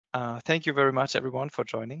Thank you very much, everyone, for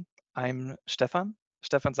joining. I'm Stefan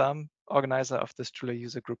Sam, organizer of this Julia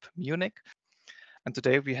user group Munich. And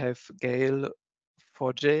today we have Gael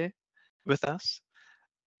Forget with us,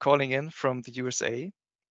 calling in from the USA.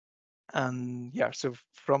 And yeah, so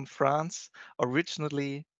from France,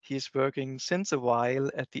 originally he's working since a while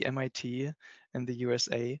at the MIT in the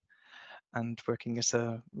USA and working as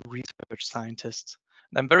a research scientist.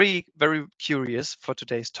 And I'm very, very curious for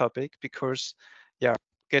today's topic because, yeah,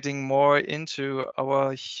 getting more into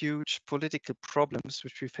our huge political problems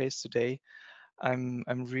which we face today, I'm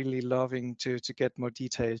really loving to get more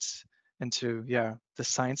details into the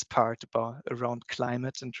science part around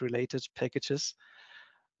climate and related packages.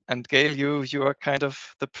 And Gail, you are kind of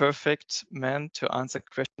the perfect man to answer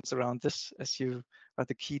questions around this, as you are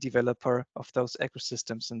the key developer of those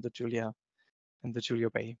ecosystems in the Julia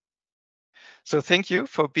way. So thank you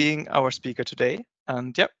for being our speaker today.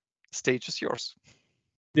 And yeah, the stage is yours.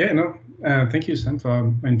 Yeah, no, thank you, Sam,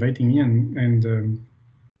 for inviting me and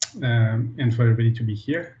for everybody to be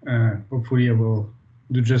here. Hopefully I will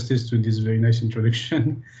do justice to this very nice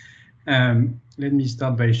introduction. Let me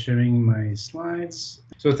start by sharing my slides.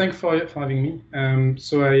 So thanks for having me. What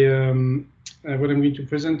I'm going to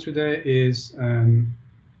present today is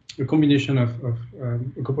a combination of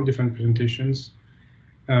a couple different presentations.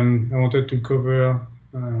 I wanted to cover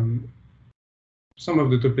some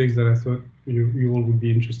of the topics that I thought you all would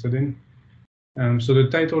be interested in. So the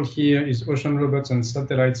title here is Ocean Robots and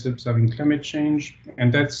Satellites Observing Climate Change,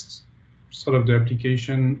 and that's sort of the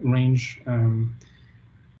application range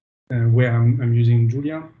where I'm using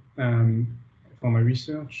Julia for my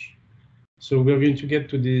research. So we're going to get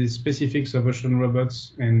to the specifics of ocean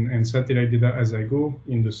robots and satellite data as I go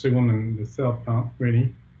in the second and the third part,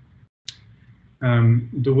 really.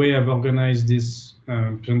 The way I've organized this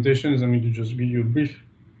presentation is I'm going to just give you a brief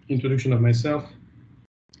introduction of myself,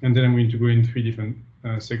 and then I'm going to go in 3 different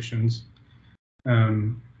sections,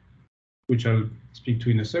 which I'll speak to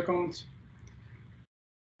in a second.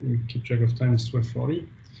 Let me keep track of time, it's 12:40.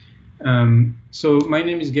 So my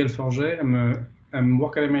name is Gael Forget. I'm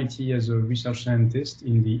work at MIT as a research scientist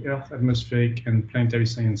in the Earth, Atmospheric and Planetary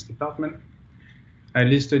Science department. I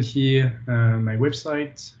listed here my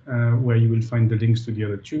website, where you will find the links to the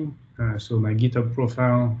other 2. So my GitHub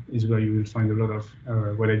profile is where you will find a lot of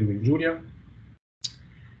what I do in Julia.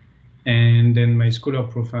 And then my Scholar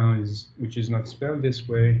profile which is not spelled this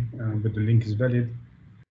way, but the link is valid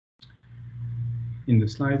in the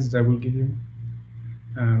slides that I will give you.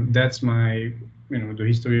 That's my, the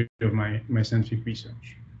history of my scientific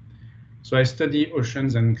research. So I study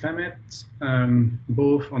oceans and climate,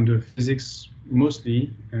 both on the physics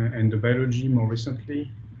mostly and the biology more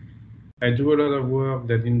recently. I do a lot of work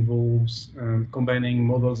that involves combining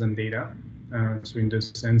models and data. So in the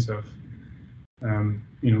sense of,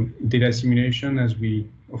 data simulation, as we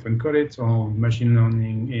often call it, or machine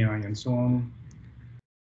learning, AI, and so on.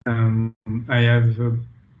 I have a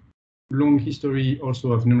long history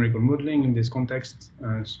also of numerical modeling in this context.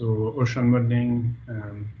 So ocean modeling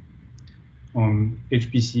on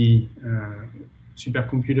HPC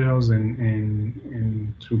supercomputers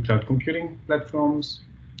and through cloud computing platforms.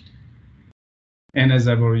 And as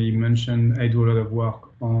I've already mentioned, I do a lot of work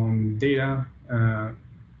on data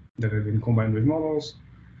that have been combined with models.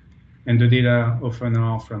 And the data often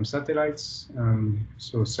are from satellites,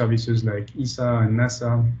 so services like ESA and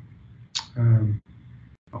NASA,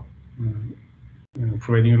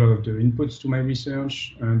 providing a lot of the inputs to my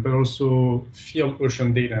research, but also field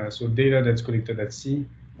ocean data, so data that's collected at sea.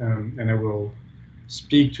 And I will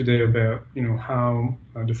speak today about how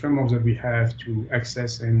the frameworks that we have to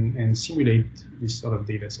access and simulate these sort of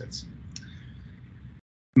data sets.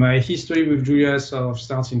 My history with Julia sort of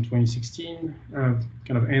starts in 2016, kind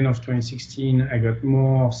of end of 2016. I got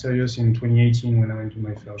more serious in 2018 when I went to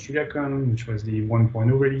my first JuliaCon, which was the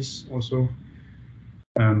 1.0 release also.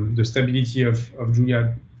 The stability of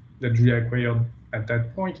Julia that Julia acquired at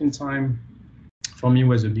that point in time for me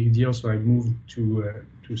was a big deal, so I moved to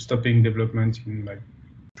stopping development in my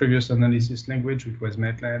previous analysis language, which was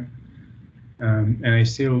MATLAB, and I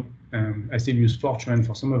still use Fortran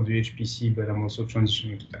for some of the HPC, but I'm also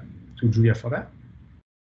transitioning to Julia for that.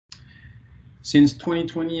 Since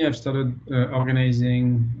 2020, I've started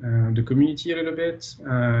organizing the community a little bit,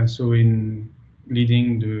 so in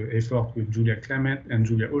leading the effort with JuliaClimate and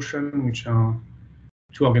JuliaOcean, which are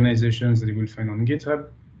 2 organizations that you will find on GitHub.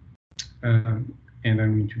 And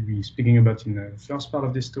I'm going to be speaking about in the first part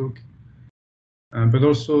of this talk, but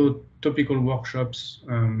also topical workshops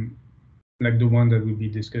like the one that will be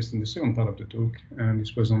discussed in the second part of the talk. And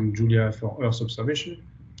this was on Julia for Earth observation,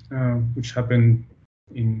 which happened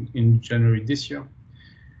in January this year.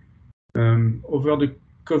 Over the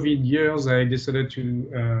COVID years, I decided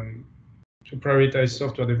to prioritize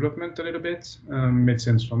software development a little bit. Made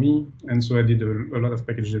sense for me, and so I did a lot of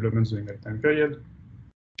package development during that time period.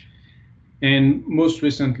 And most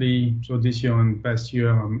recently, so this year and past year,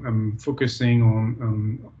 I'm focusing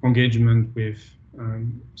on engagement with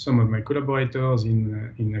some of my collaborators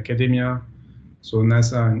in academia, so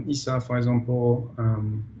NASA and ESA, for example,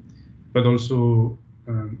 but also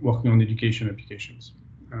working on education applications.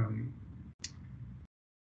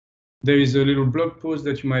 There is a little blog post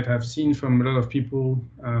that you might have seen from a lot of people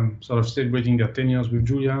sort of celebrating their 10 years with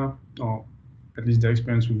Julia, or at least their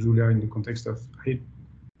experience with Julia in the context of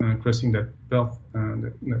crossing that path,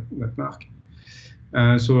 that mark.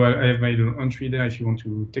 So I have my little entry there if you want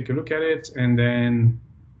to take a look at it. And then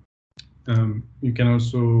you can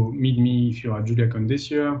also meet me if you are at JuliaCon this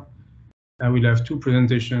year. I will have 2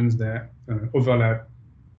 presentations that overlap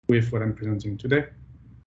with what I'm presenting today.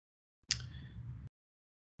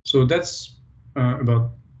 So that's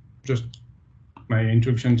about just my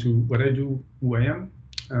introduction to what I do, who I am.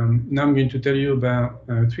 Now I'm going to tell you about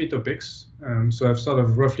 3 topics. So I've sort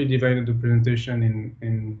of roughly divided the presentation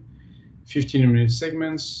in 15-minute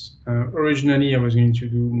segments. Originally, I was going to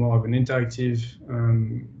do more of an interactive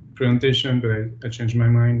presentation, but I changed my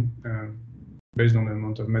mind based on the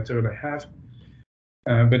amount of material I have.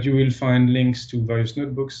 But you will find links to various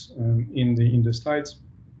notebooks in the slides,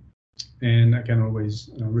 and I can always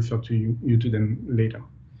refer to you to them later.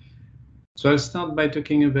 So I'll start by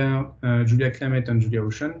talking about JuliaClimate and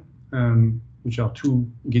JuliaOcean, which are 2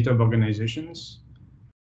 GitHub organizations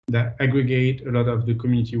that aggregate a lot of the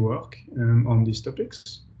community work on these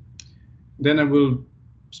topics. Then I will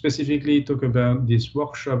specifically talk about this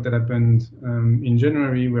workshop that happened in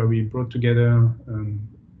January, where we brought together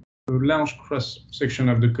a large cross-section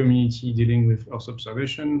of the community dealing with Earth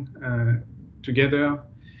observation together.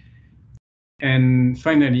 And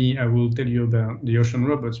finally, I will tell you about the Ocean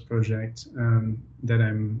Robots project that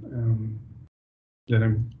I'm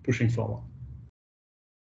pushing forward.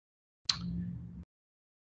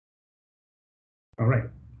 All right.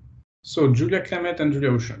 So JuliaClimate and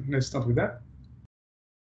JuliaOcean. Let's start with that.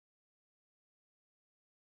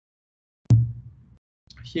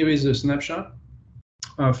 Here is a snapshot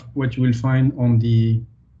of what you will find on the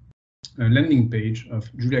landing page of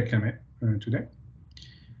JuliaClimate today.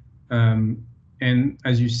 And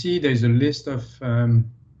as you see, there's a list of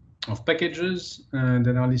packages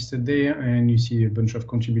that are listed there, and you see a bunch of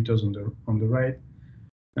contributors on the right.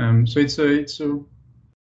 So it's a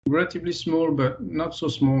relatively small, but not so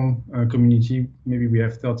small community. Maybe we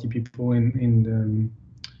have 30 people in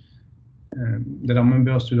that are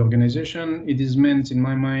members to the organization. It is meant, in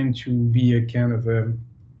my mind, to be a kind of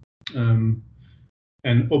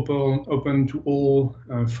an open to all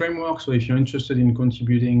framework. So if you're interested in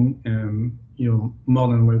contributing, you're more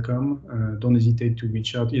than welcome. Don't hesitate to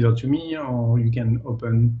reach out either to me, or you can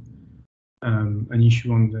open an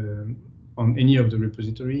issue on any of the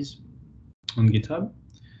repositories on GitHub.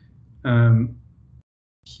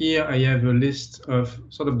 Here I have a list of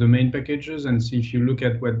sort of the main packages, and see if you look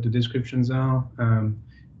at what the descriptions are,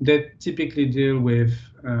 that typically deal with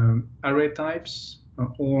array types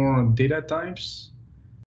or data types.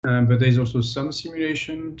 But there's also some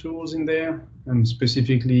simulation tools in there,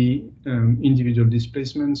 specifically individual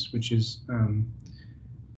displacements, which is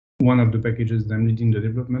one of the packages that I'm leading the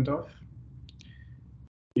development of.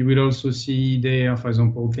 You will also see there, for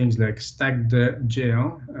example, things like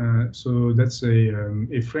stacked.jl. So that's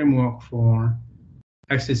a framework for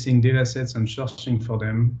accessing datasets and searching for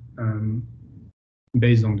them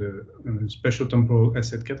based on the Spatial Temporal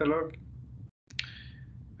Asset Catalog.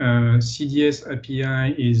 CDS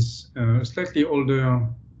API is a slightly older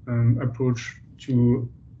approach to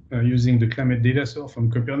using the climate data source from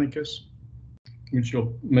Copernicus, which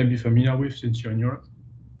you're maybe familiar with since you're in Europe.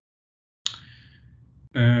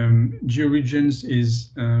 GeoRegions is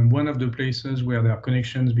one of the places where there are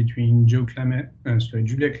connections between JuliaClimate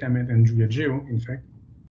and JuliaGeo, in fact.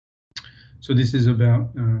 So this is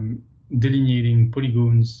about delineating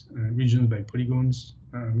polygons, regions by polygons,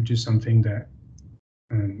 which is something that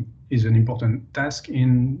is an important task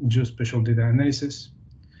in geospatial data analysis.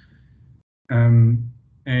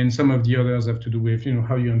 And some of the others have to do with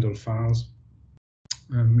how you handle files.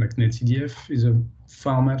 Like netcdf is a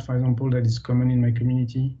format, for example, that is common in my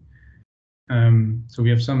community. So we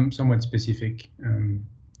have some somewhat specific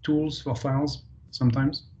tools for files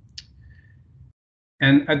sometimes.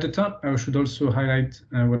 And at the top, I should also highlight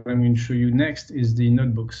what I'm going to show you next is the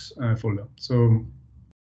notebooks folder. So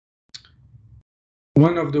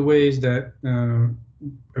one of the ways that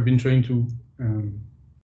I've been trying to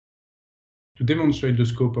to demonstrate the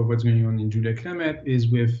scope of what's going on in JuliaClimate is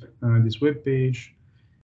with this web page,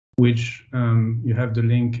 which you have the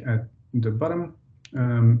link at the bottom.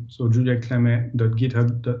 So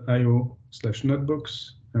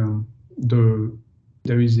JuliaClimate.github.io/notebooks.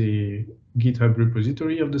 There is a GitHub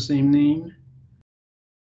repository of the same name,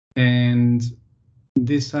 and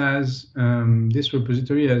this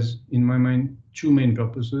repository has, in my mind, two main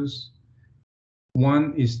purposes.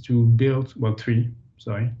 One is to build, well, three,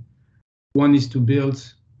 sorry. One is to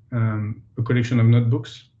build a collection of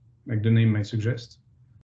notebooks, like the name might suggest.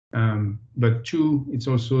 But two, it's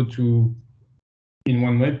also to, in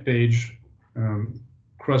one web page,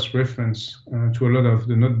 cross-reference to a lot of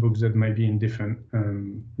the notebooks that might be in different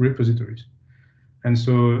repositories. And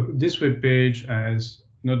so this web page has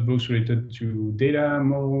notebooks related to data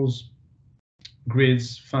models,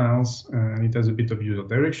 grids, files, and it has a bit of user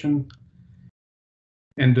direction.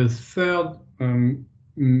 And the third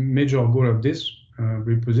major goal of this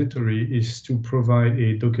repository is to provide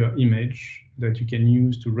a Docker image that you can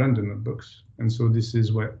use to run the notebooks. And so this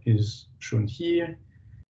is what is shown here.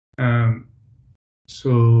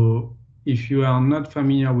 So if you are not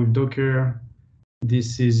familiar with Docker,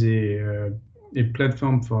 this is a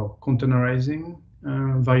platform for containerizing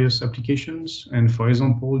various applications. And for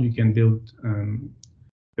example, you can build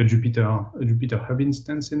a Jupyter Hub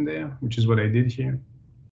instance in there, which is what I did here.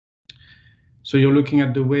 So you're looking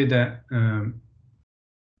at the way that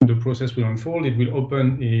the process will unfold. It will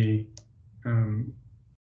open a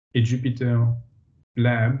Jupyter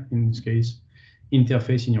lab, in this case,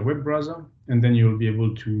 interface in your web browser, and then you'll be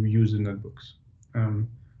able to use the notebooks.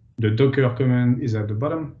 The Docker command is at the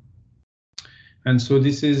bottom. And so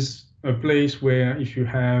this is a place where if you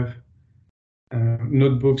have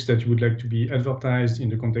notebooks that you would like to be advertised in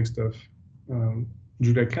the context of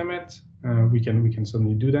JuliaClimate, we can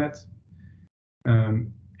certainly do that.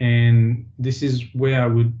 And this is where I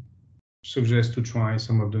would suggest to try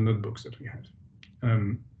some of the notebooks that we have.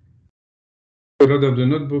 A lot of the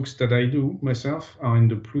notebooks that I do myself are in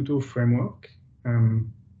the Pluto framework.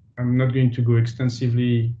 I'm not going to go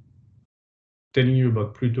extensively telling you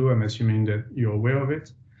about Pluto. I'm assuming that you're aware of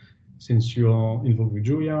it since you're involved with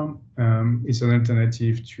Julia. It's an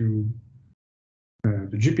alternative to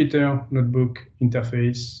the Jupyter notebook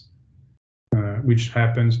interface, which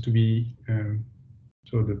happens to be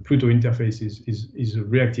so the Pluto interface is a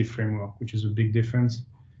reactive framework, which is a big difference.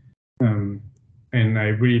 And I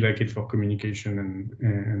really like it for communication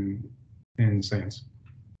and science.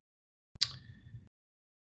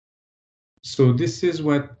 So this is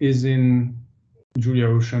what is in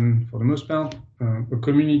JuliaOcean for the most part, a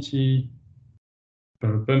community, a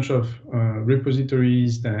bunch of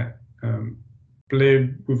repositories that play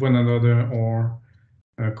with one another or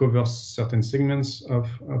cover certain segments of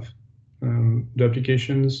the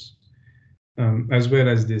applications, as well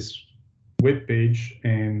as this web page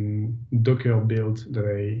and Docker build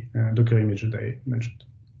that Docker image that I mentioned.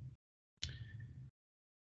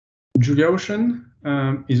 JuliaOcean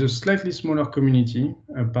is a slightly smaller community,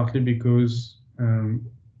 partly because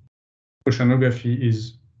oceanography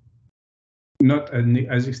is not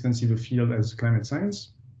as extensive a field as climate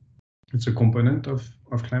science. It's a component of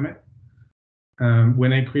climate.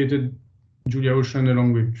 When I created JuliaOcean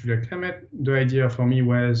along with JuliaClimate, the idea for me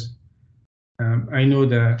was I know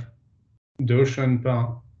that the ocean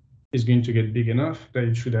part is going to get big enough that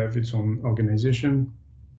it should have its own organization.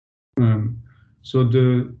 So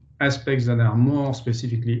the aspects that are more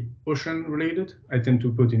specifically ocean related, I tend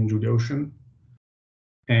to put in JuliaOcean.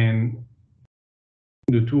 And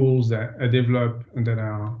the tools that I develop and that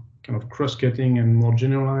are kind of cross-cutting and more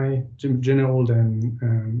general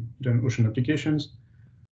than ocean applications,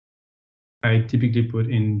 I typically put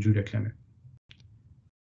in JuliaClimate.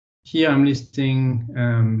 Here I'm listing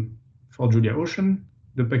for JuliaOcean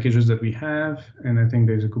the packages that we have, and I think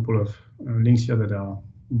there's a couple of links here that are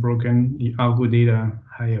broken. The Argo data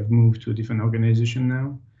I have moved to a different organization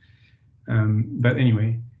now. But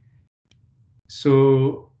anyway,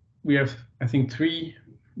 so we have, I think, 3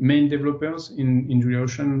 main developers in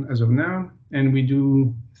JuliaOcean as of now, and we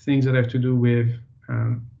do things that have to do with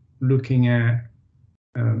looking at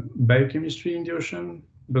biochemistry in the ocean,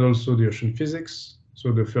 but also the ocean physics.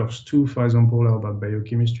 So the first 2, for example, are about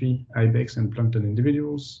biochemistry, ibex and plankton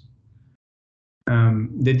individuals.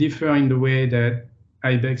 They differ in the way that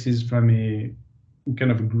ibex is from a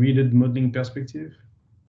kind of a gridded modeling perspective,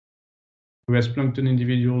 whereas plankton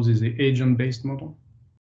individuals is an agent-based model.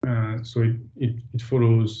 So it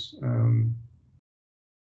follows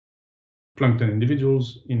plankton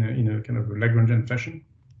individuals in a kind of a Lagrangian fashion,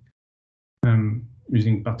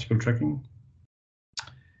 using particle tracking.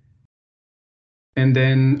 And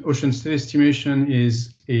then Ocean State Estimation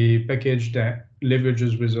is a package that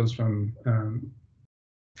leverages results from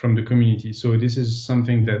the community. So this is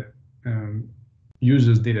something that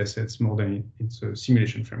uses data sets more than it's a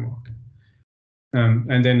simulation framework.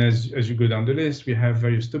 And then as you go down the list, we have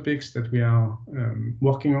various topics that we are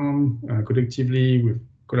working on collectively with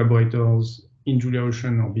collaborators in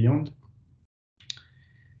JuliaOcean or beyond.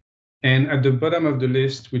 And at the bottom of the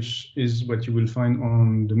list, which is what you will find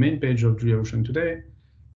on the main page of JuliaOcean today,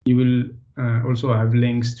 you will also have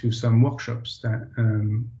links to some workshops that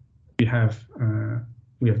we have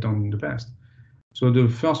done in the past. So the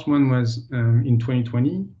first one was in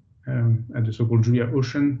 2020 at the so-called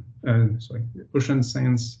JuliaOcean, Ocean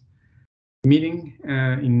Science meeting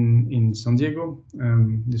in San Diego.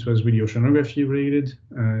 This was really oceanography related,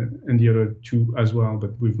 and the other two as well,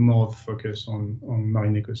 but with more focus on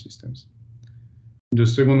marine ecosystems. The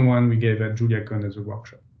second one we gave at JuliaCon as a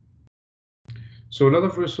workshop. So a lot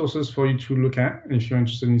of resources for you to look at if you're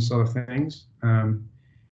interested in these sort of things.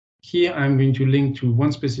 Here I'm going to link to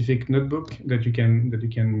one specific notebook that you can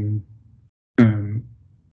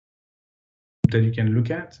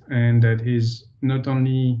look at, and that is not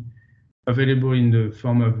only available in the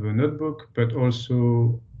form of a notebook, but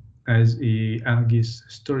also as a ArcGIS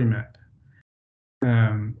story map.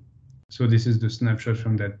 So this is the snapshot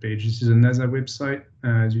from that page. This is a NASA website,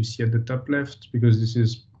 as you see at the top left, because this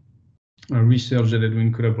is research that I do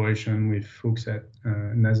in collaboration with folks at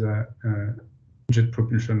NASA Jet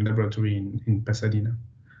Propulsion Laboratory in Pasadena.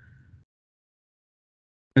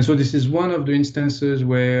 And so this is one of the instances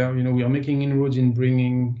where we are making inroads in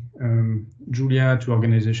bringing Julia to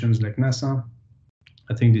organizations like NASA.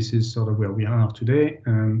 I think this is sort of where we are today,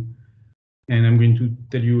 and I'm going to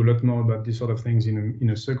tell you a lot more about these sort of things in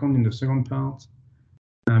the second part.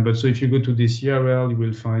 But so if you go to this URL, you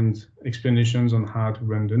will find explanations on how to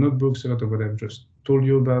run the notebooks, a lot of what I've just told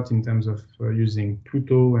you about in terms of using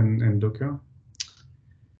Pluto and Docker.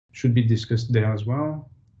 Should be discussed there as well.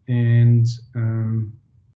 And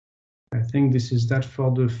I think this is that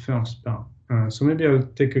for the first part. So maybe I'll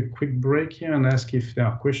take a quick break here and ask if there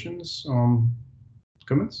are questions or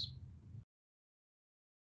comments.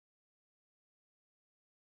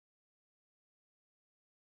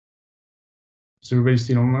 Is everybody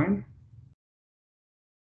still online?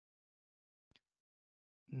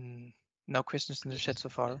 No questions in the chat so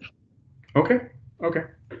far. Okay,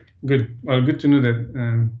 good. Well, good to know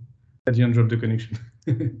that I didn't drop the connection.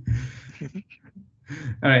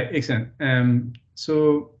 All right, excellent.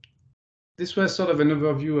 So this was sort of an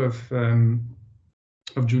overview of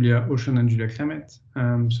JuliaOcean and JuliaClimate.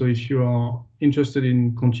 So if you are interested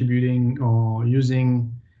in contributing or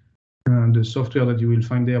using the software that you will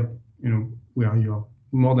find there, where you're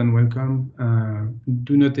more than welcome.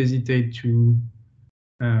 Do not hesitate to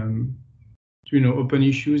open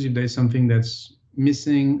issues if there's something that's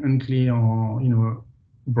missing, unclear, or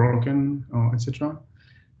broken, or etc.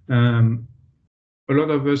 A lot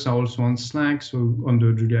of us are also on Slack, so on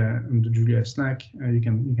the Julia Slack, you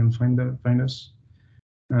can find us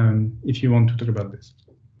if you want to talk about this.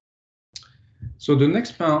 So the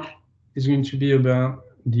next part is going to be about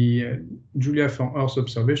the Julia for Earth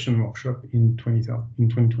Observation workshop in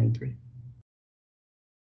 2023.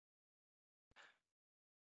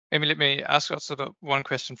 Maybe let me ask also one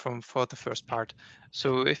question for the first part.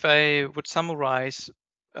 So if I would summarize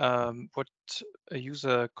what a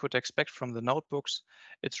user could expect from the notebooks,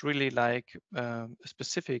 it's really like a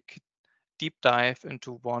specific deep dive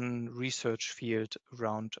into one research field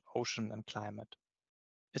around ocean and climate.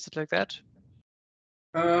 Is it like that?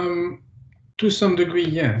 To some degree,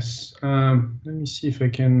 yes. Let me see if I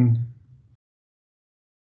can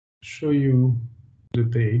show you the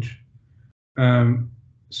page.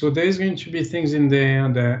 So there's going to be things in there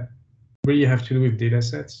that really have to do with data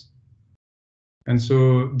sets. And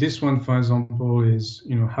so this one, for example, is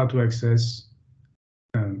how to access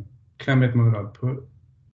climate model output.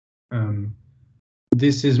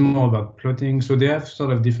 This is more about plotting. So they have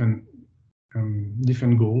sort of different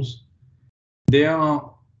goals. They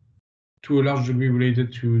are to a large degree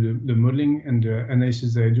related to the modeling and the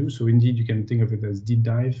analysis that I do. So indeed, you can think of it as deep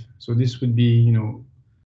dive. So this would be,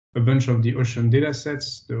 a bunch of the ocean data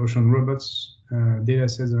sets, the ocean robots data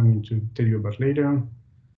sets that I'm going to tell you about later.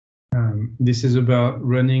 This is about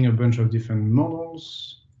running a bunch of different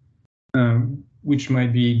models, which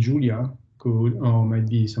might be Julia code or might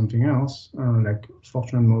be something else, like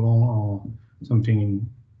Fortran model or something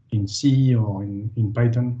in C or in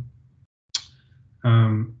Python.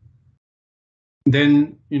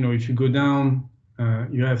 Then, if you go down,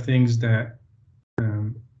 you have things that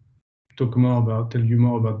tell you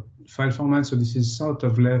more about file format. So this is sort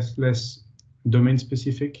of less domain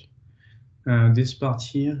specific. This part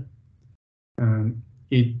here,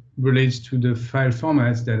 it relates to the file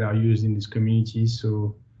formats that are used in this community.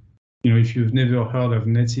 So, if you've never heard of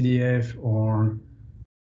netcdf or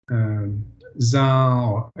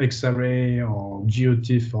ZAR or Xarray or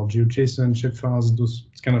GeoTIFF or GeoJSON shapefiles, those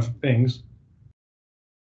kind of things,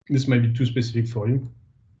 this might be too specific for you.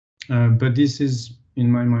 But this is,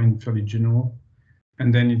 in my mind, fairly general.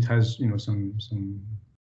 And then it has,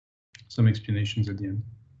 some explanations at the end.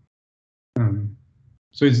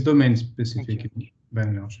 So it's domain specific by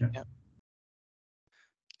and large. Yeah.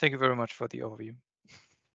 Thank you very much for the overview.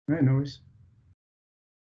 Right, no worries.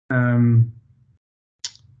 All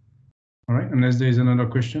right, unless there is another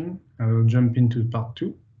question, I will jump into part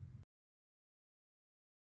 2.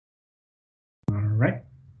 All right,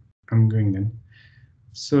 I'm going then.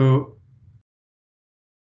 So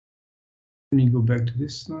let me go back to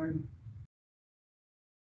this slide.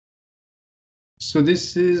 So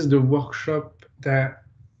this is the workshop that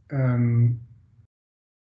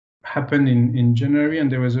happened in January,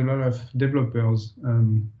 and there was a lot of developers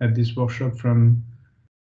at this workshop from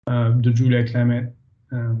the JuliaClimate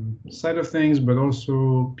side of things, but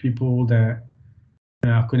also people that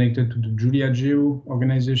are connected to the JuliaGeo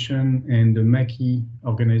organization and the Mackie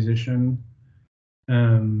organization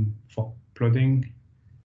for plotting.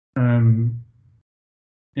 And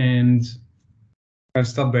I'll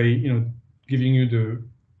start by giving you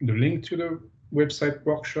the link to the website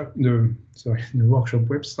workshop, the workshop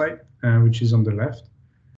website, which is on the left.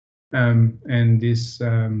 And this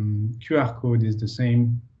QR code is the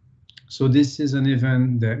same. So this is an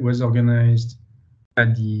event that was organized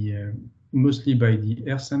at the mostly by the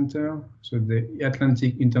AIR Center, so the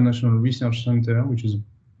Atlantic International Research Center, which is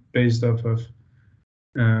based off of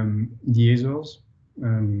the Azores.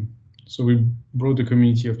 So we brought a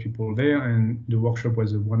community of people there, and the workshop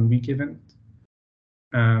was a 1-week event.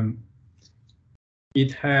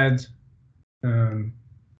 It had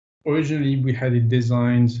originally we had it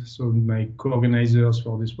designed, so my co-organizers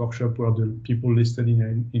for this workshop were the people listed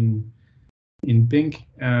in pink,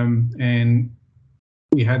 and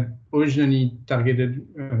we had originally targeted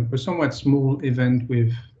a somewhat small event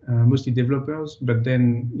with mostly developers, but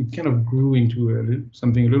then it kind of grew into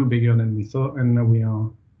something a little bigger than we thought, and now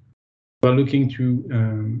we're looking to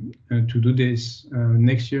do this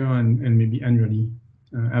next year and maybe annually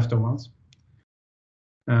afterwards.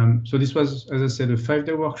 So this was, as I said, a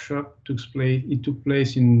 5-day workshop. It took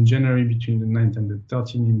place in January between the 9th and the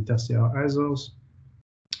 13th in Terceira, Azores.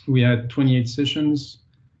 We had 28 sessions,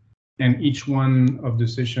 and each one of the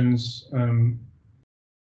sessions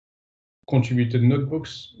contributed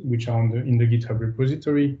notebooks, which are in the GitHub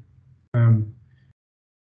repository.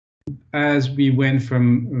 As we went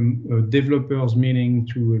from a developers meeting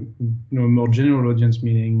to a more general audience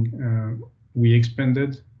meeting, we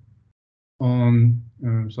expanded on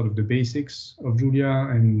sort of the basics of Julia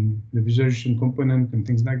and the visualization component and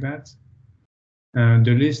things like that.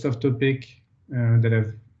 The list of topics that I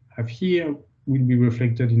have here will be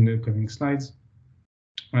reflected in the coming slides.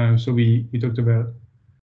 So we talked about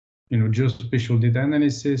geospatial data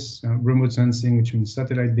analysis, remote sensing, which means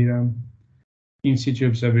satellite data, in situ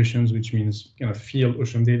observations, which means kind of field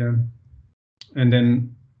ocean data, and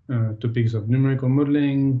then topics of numerical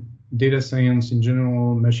modeling, data science in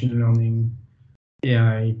general, machine learning,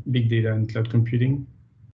 AI, big data, and cloud computing.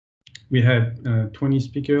 We had 20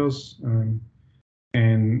 speakers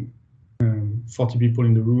and 40 people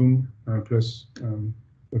in the room, plus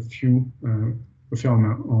a fair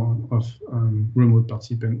amount of remote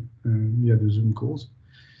participants via the Zoom calls.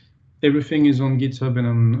 Everything is on GitHub and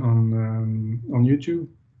on YouTube.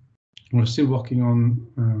 We're still working on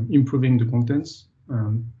improving the contents.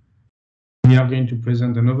 We are going to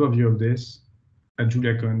present an overview of this at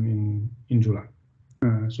JuliaCon in July.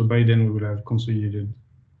 So by then we will have consolidated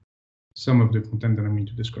some of the content that I'm going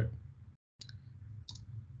to describe.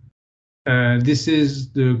 This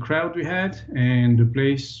is the crowd we had, and the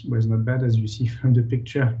place was not bad, as you see from the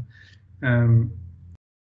picture.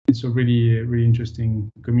 It's a really interesting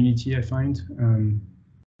community, I find.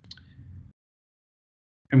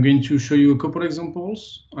 I'm going to show you a couple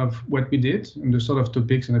examples of what we did and the sort of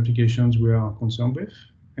topics and applications we are concerned with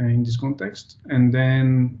in this context. And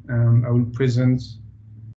then I will present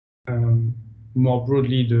more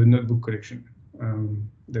broadly the notebook collection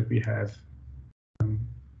that we have,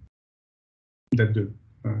 that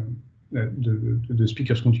the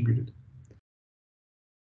speakers contributed.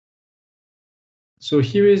 So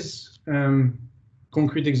here is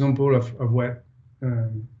concrete example of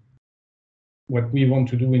what we want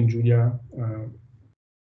to do in Julia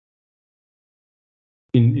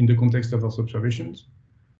in the context of our observations.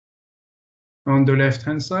 On the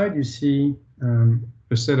left-hand side, you see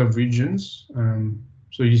a set of regions.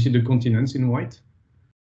 So you see the continents in white.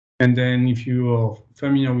 And then if you are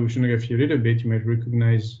familiar with oceanography a little bit, you might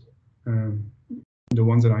recognize the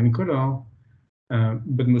ones that are in color,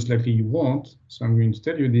 but most likely you won't. So I'm going to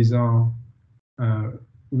tell you these are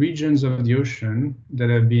regions of the ocean that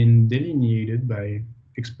have been delineated by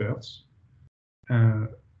experts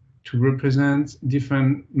to represent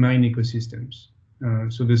different marine ecosystems.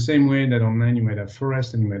 So the same way that on land you might have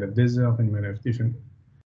forest and you might have desert and you might have different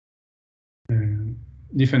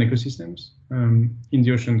ecosystems. In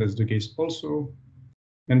the ocean, that's the case also.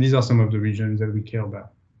 And these are some of the regions that we care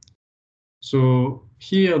about. So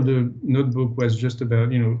here the notebook was just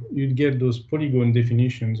about, you'd get those polygon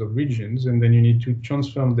definitions of regions, and then you need to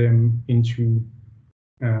transform them into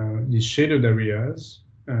these shaded areas.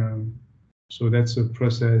 So that's a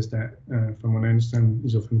process that, from what I understand,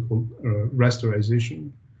 is often called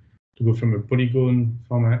rasterization, to go from a polygon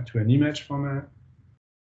format to an image format.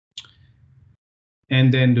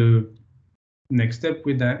 And then the next step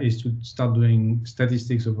with that is to start doing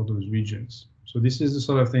statistics over those regions. So this is the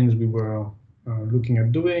sort of things we were looking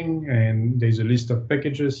at doing, and there's a list of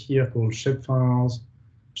packages here called shapefiles,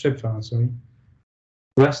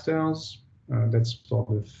 rasters. That's for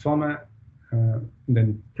the format.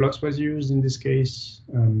 Then plots was used in this case,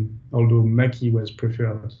 although Mackie was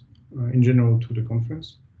preferred in general to the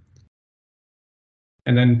conference.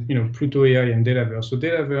 And then, Pluto AI and Dataverse. So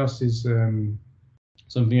Dataverse is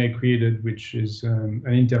something I created, which is an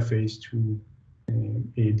interface to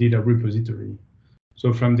a data repository.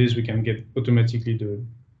 So from this, we can get automatically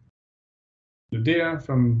the data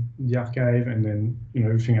from the archive, and then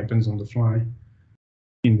everything happens on the fly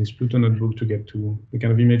in this Pluto notebook to get to the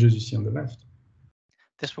kind of images you see on the left.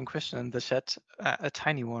 There's one question in the chat, a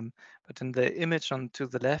tiny one, but in the image on to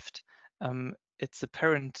the left, it's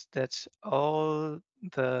apparent that all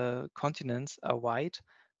the continents are white,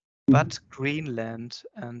 but Greenland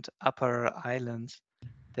and upper islands,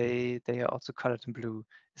 they are also colored in blue.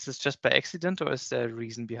 Is this just by accident, or is there a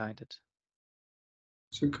reason behind it?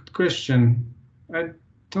 It's a good question. I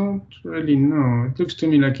don't really know. It looks to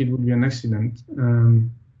me like it would be an accident.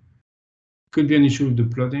 Could be an issue with the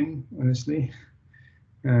plotting, honestly.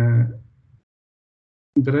 But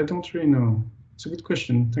I don't really know. It's a good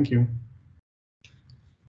question. Thank you.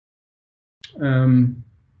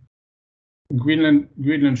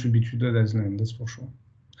 Greenland should be treated as land, that's for sure.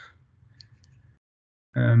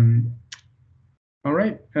 All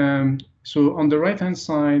right. So on the right-hand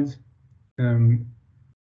side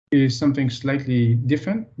is something slightly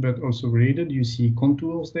different, but also related. You see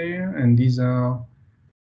contours there, and these are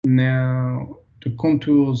now the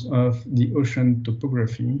contours of the ocean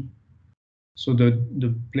topography. So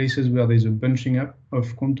the places where there's a bunching up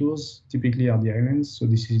of contours typically are the islands. So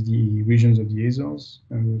this is the regions of the Azores,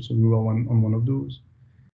 and so we were on one of those.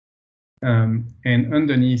 And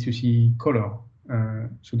underneath you see color.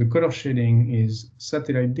 So the color shading is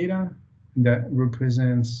satellite data that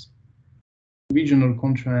represents regional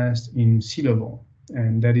contrast in sea level,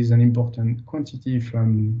 and that is an important quantity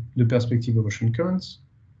from the perspective of ocean currents,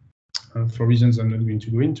 for reasons I'm not going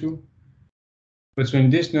to go into. But so in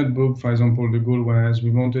this notebook, for example, the goal was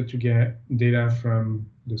we wanted to get data from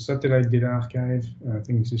the satellite data archive. I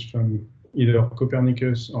think this is from either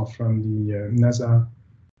Copernicus or from the NASA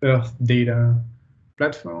Earth data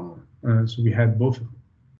platform. So we had both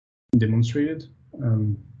demonstrated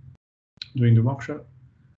during the workshop.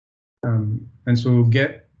 And so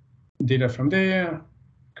get data from there,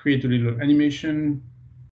 create a little animation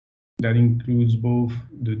that includes both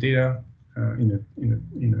the data in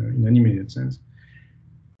an animated sense,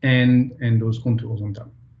 and those contours on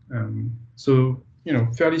top. So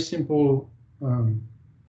fairly simple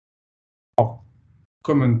or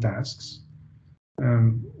common tasks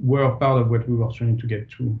were part of what we were trying to get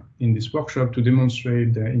to in this workshop, to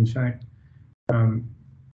demonstrate that in fact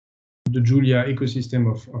the Julia ecosystem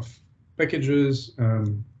of packages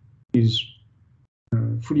is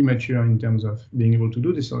fully mature in terms of being able to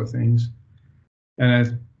do these sort of things.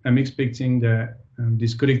 And I'm expecting that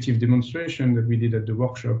this collective demonstration that we did at the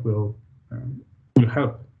workshop will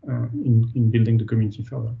help in building the community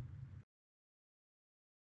further.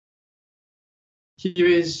 Here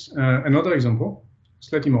is another example,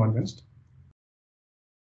 slightly more advanced.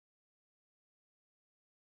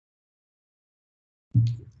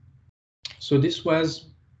 So this was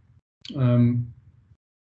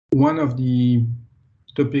one of the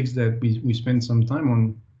topics that we spent some time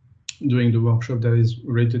on during the workshop that is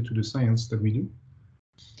related to the science that we do.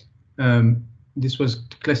 This was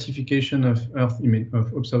classification of Earth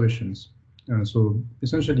observations. So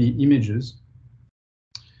essentially images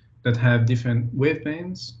that have different wave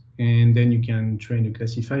bands, and then you can train a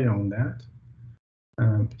classifier on that.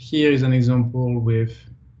 Here is an example with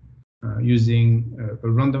using a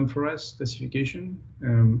random forest classification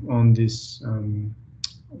on this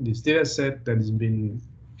this data set that has been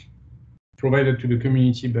provided to the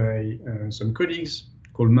community by some colleagues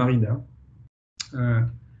called Marida.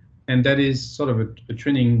 And that is sort of a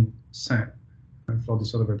training set for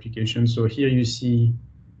this sort of application. So here you see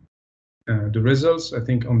the results. I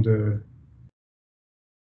think on the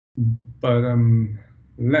bottom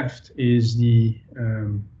left is the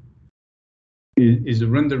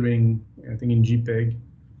rendering, I think in JPEG,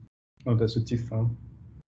 oh, that's a TIFF file,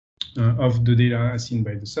 of the data as seen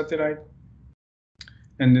by the satellite.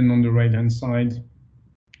 And then on the right-hand side,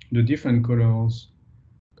 the different colors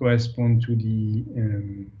correspond to the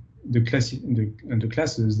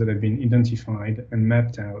classes that have been identified and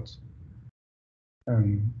mapped out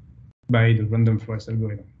by the random forest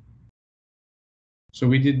algorithm. So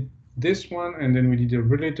we did this one, and then we did a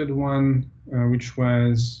related one, which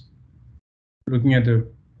was looking at a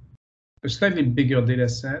slightly bigger data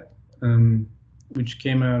set, which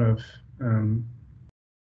came out of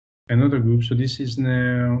another group. So this is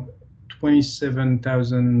now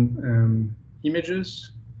 27,000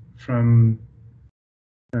 images from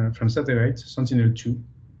satellites, Sentinel-2,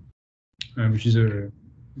 which is a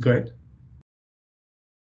good.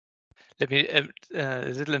 Let me a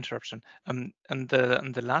little interruption. On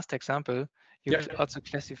the last example, you've also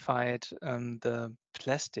classified the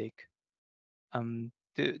plastic.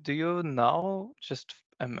 Do you know? Just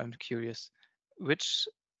I'm curious, which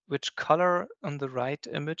color on the right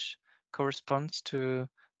image corresponds to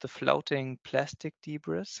the floating plastic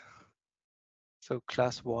debris? So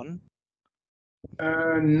class 1.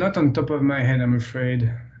 Not on top of my head, I'm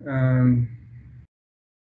afraid. I'm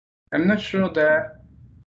not sure that.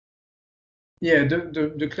 Yeah,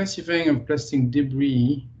 the classifying of plastic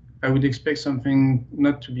debris, I would expect something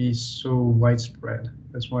not to be so widespread.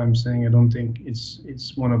 That's why I'm saying I don't think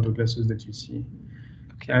it's one of the classes that you see.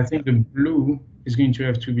 Okay. I think the blue is going to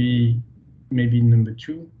have to be maybe number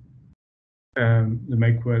 2, the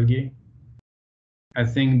microalgae. I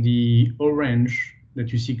think the orange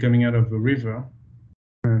that you see coming out of the river,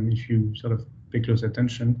 if you sort of pay close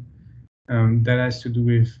attention, that has to do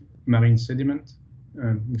with marine sediment,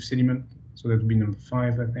 So that would be number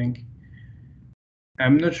 5, I think.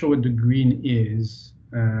 I'm not sure what the green is.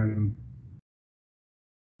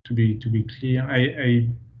 To be clear,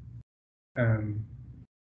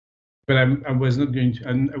 but I was not going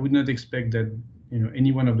to. I would not expect that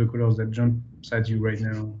any one of the colors that jumps at you right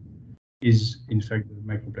now is in fact the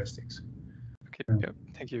microplastics. Okay. Yeah.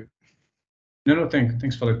 Thank you. No.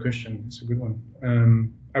 Thanks for that question. It's a good one.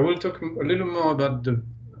 I will talk a little more about the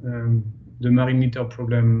marine litter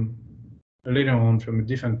problem later on from a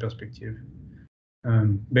different perspective.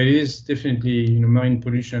 But it is definitely, marine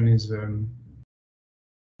pollution is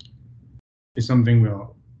something we are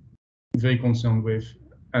very concerned with,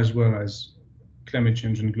 as well as climate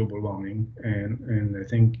change and global warming. And I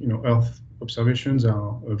think, Earth observations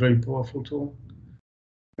are a very powerful tool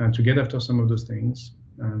to get after some of those things.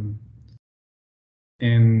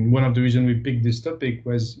 And one of the reasons we picked this topic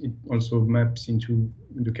was it also maps into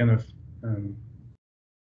the kind of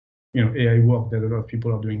AI work that a lot of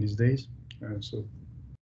people are doing these days. So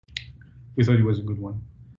we thought it was a good one.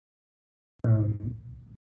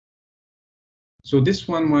 So this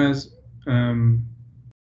one was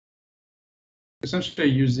essentially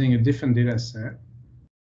using a different data set,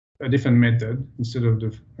 a different method. Instead of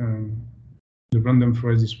the random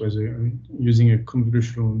forest, this was using a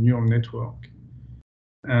convolutional neural network.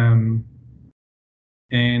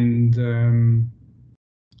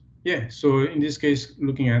 Yeah, so in this case,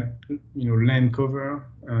 looking at land cover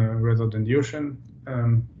rather than the ocean,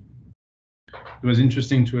 it was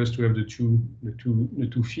interesting to us to have the two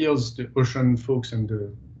fields, the ocean folks and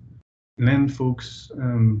the land folks,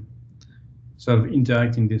 sort of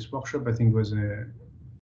interact in this workshop. I think was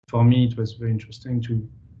for me it was very interesting to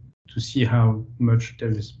see how much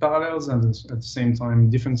there is parallels and at the same time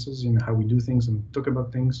differences in how we do things and talk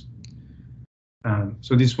about things.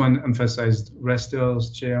 So this one emphasized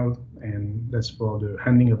rasters, GL, and that's for the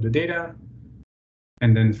handling of the data.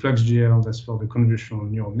 And then FluxGL, that's for the convolutional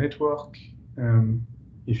neural network.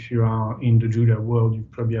 If you are in the Julia world, you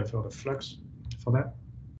probably have heard of Flux for that.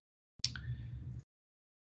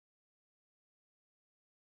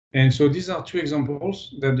 And so these are 2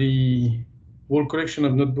 examples that the whole collection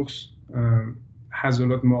of notebooks has a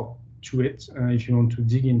lot more to it if you want to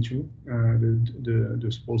dig into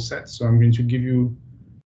the small set. So I'm going to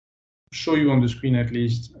show you on the screen at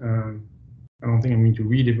least. I don't think I'm going to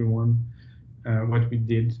read everyone what we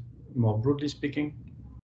did more broadly speaking.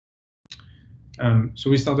 So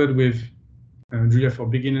we started with Julia for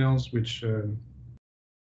Beginners, which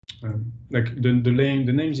like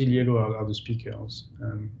the names in yellow are the speakers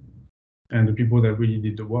and the people that really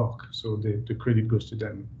did the work. So the credit goes to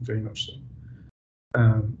them very much so.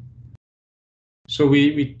 So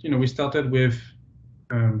we started with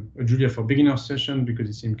a Julia for Beginners session because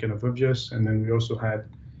it seemed kind of obvious, and then we also had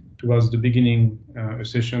towards the beginning a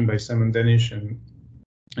session by Simon Danish and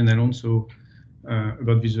then also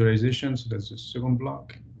about visualization. So that's the second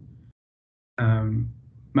block.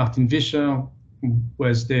 Martin Vischer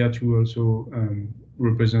was there to also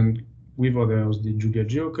represent with others the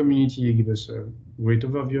JuliaGeo community. He gave us a great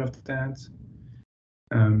overview of that.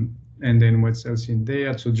 And then what's else in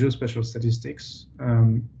there? So geospatial statistics.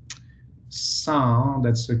 SAR,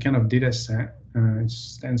 that's a kind of data set. It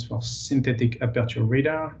stands for synthetic aperture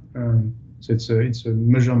radar. So it's a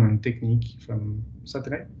measurement technique from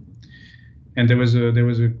satellite. And there was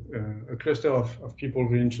a cluster of people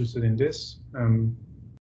really interested in this.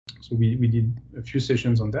 So we did a few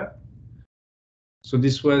sessions on that. So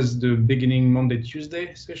this was the beginning Monday,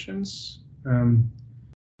 Tuesday sessions.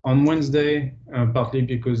 On Wednesday, partly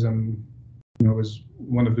because I was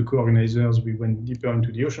one of the co-organizers, we went deeper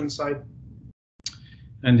into the ocean side.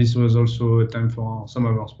 And this was also a time for some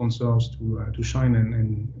of our sponsors to shine,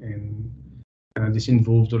 and this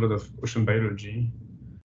involved a lot of ocean biology.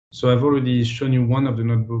 So I've already shown you one of the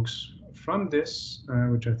notebooks from this,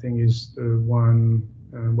 which I think is the one,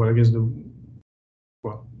 well, I guess the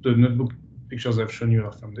notebook pictures I've shown you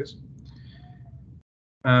are from this.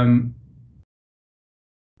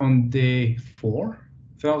 On day 4,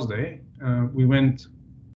 Thursday, we went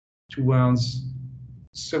towards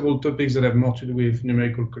several topics that have more to do with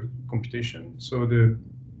numerical computation. So the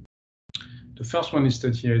first one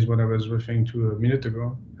listed here is what I was referring to a minute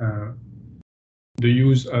ago. The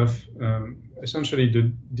use of essentially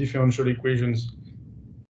the differential equations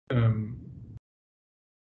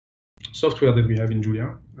software that we have in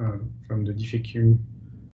Julia from the DFQ,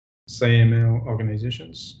 SciML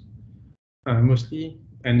organizations mostly,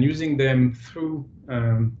 and using them through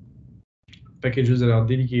packages that are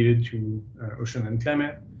dedicated to ocean and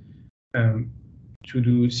climate to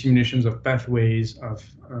do simulations of pathways of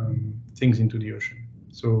things into the ocean.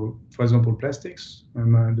 So, for example, plastics, the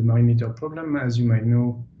marine litter problem, as you might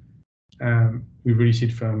know, we release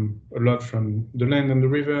it a lot from the land and the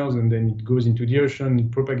rivers, and then it goes into the ocean,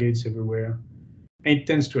 it propagates everywhere, and it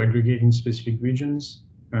tends to aggregate in specific regions.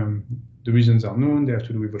 The reasons are known, they have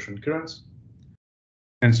to do with ocean currents.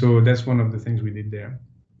 And so that's one of the things we did there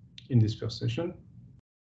in this first session.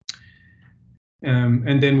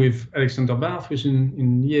 And then with Alexander Barth, who's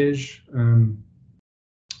in Liège,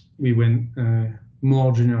 we went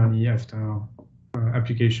more generally after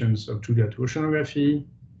applications of Julia to oceanography.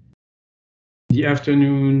 The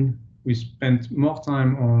afternoon, we spent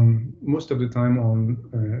most of the time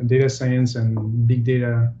on data science and big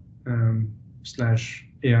data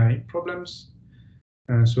 / AI problems.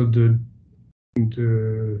 So the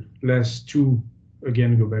last two,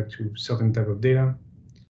 again, go back to certain type of data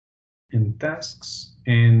and tasks.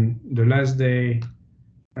 And the last day,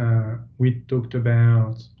 we talked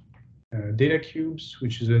about data cubes,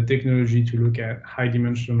 which is a technology to look at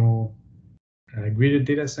high-dimensional gridded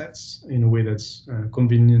data sets in a way that's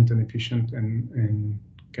convenient and efficient and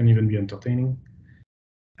can even be entertaining.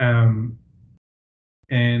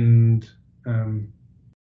 And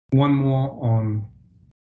one more on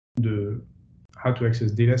how to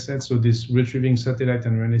access data sets. So this retrieving satellite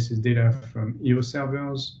and analysis data from EO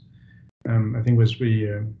servers, I think was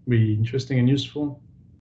really interesting and useful.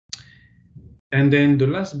 And then the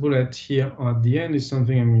last bullet here at the end is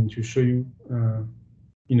something I'm going to show you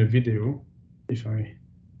in a video, if I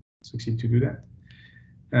succeed to do that.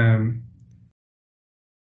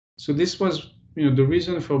 So this was, the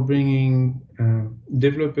reason for bringing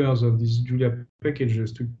developers of these Julia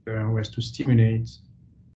packages together was to stimulate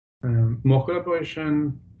more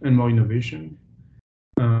collaboration and more innovation.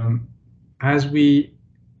 As we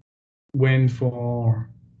went for,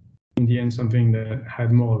 in the end, something that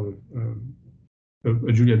had more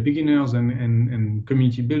a Julia beginners and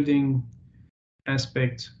community building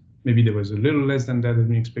aspect, maybe there was a little less than that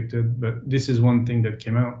we expected, but this is one thing that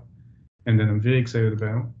came out and that I'm very excited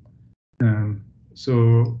about.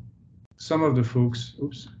 So some of the folks,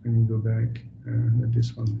 oops, let me go back, not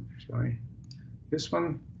this one, sorry, this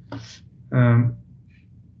one.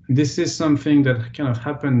 This is something that kind of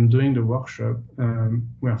happened during the workshop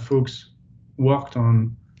where folks worked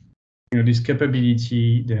on this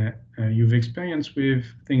capability that you've experienced with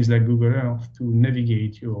things like Google Earth to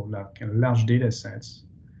navigate your large data sets.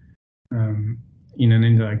 in an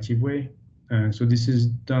interactive way. So this is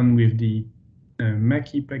done with the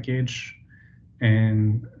Mackie package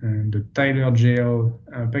and the Tyler Gael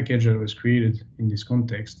package that was created in this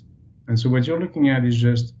context. And so what you're looking at is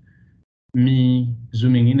just me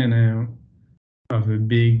zooming in and out of a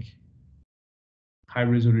big, high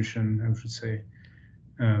resolution, I should say,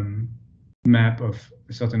 map of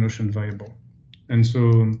a certain ocean variable. And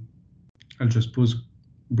so I'll just pause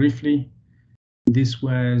briefly. This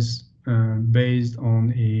was based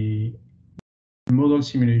on a model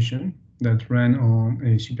simulation that ran on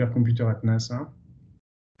a supercomputer at NASA.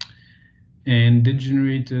 And they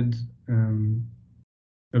generated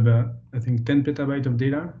about, I think, 10 petabytes of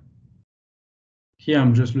data. Here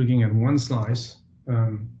I'm just looking at one slice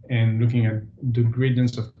and looking at the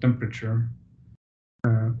gradients of temperature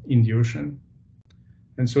in the ocean.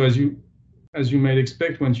 And so as you might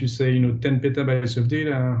expect, once you say 10 petabytes of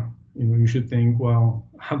data, you should think, well,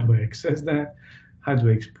 how do I access that? How do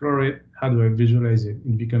I explore it? How do I visualize it?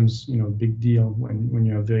 It becomes a big deal when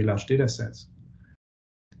you have very large data sets.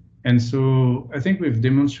 And so I think we've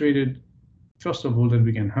demonstrated, first of all, that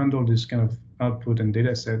we can handle this kind of output and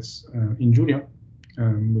data sets in Julia,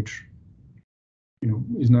 which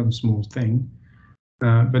is not a small thing.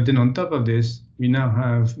 But then on top of this, we now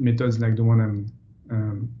have methods like the one I'm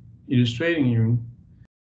illustrating you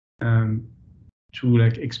to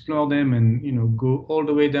explore them and go all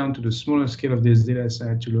the way down to the smaller scale of this data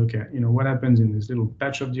set to look at what happens in this little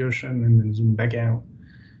patch of the ocean, and then zoom back out,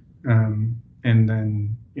 and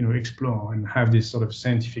then explore and have this sort of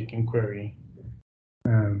scientific inquiry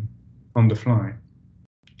on the fly.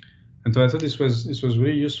 And so I thought this was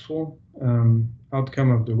really useful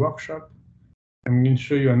outcome of the workshop. I'm going to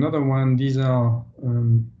show you another one. These are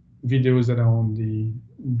videos that are on the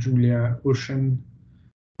JuliaOcean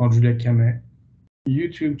or JuliaClimate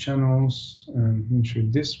YouTube channels. I'm going to show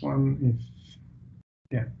you this one.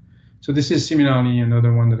 So this is similarly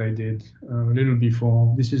another one that I did a little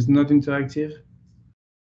before. This is not interactive,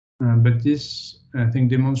 but this I think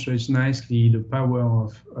demonstrates nicely the power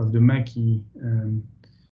of the Mackie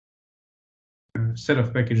set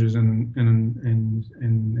of packages and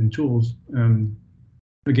tools,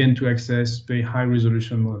 again, to access very high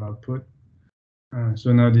resolution model output.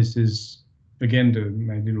 So now this is, again,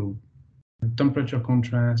 my little temperature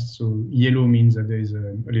contrast. So yellow means that there is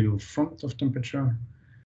a little front of temperature.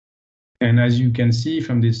 And as you can see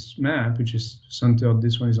from this map, which is centered,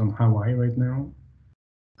 this one is on Hawaii right now,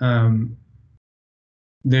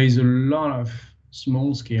 there is a lot of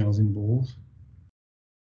small scales involved.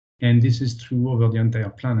 And this is true over the entire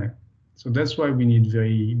planet. So that's why we need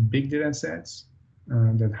very big data sets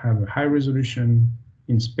that have a high resolution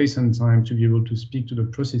in space and time to be able to speak to the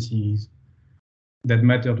processes that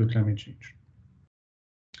matter to climate change.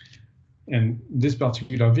 And this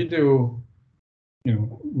particular video,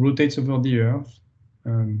 rotates over the Earth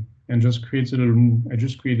and just creates a little. I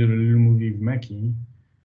just created a little movie with Mackie.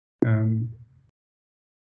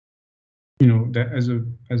 That as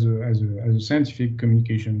a scientific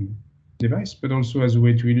communication device, but also as a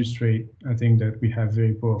way to illustrate, I think, that we have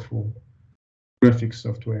very powerful graphics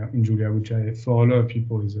software in Julia, which for a lot of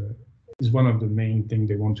people is one of the main things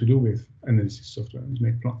they want to do with analysis software, is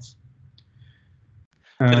make plots.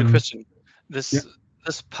 Little question.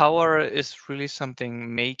 This power is really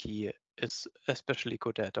something Mackie is especially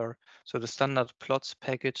good at, or so the standard plots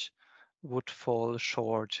package would fall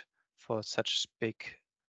short for such big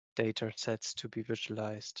data sets to be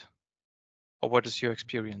visualized? Or what is your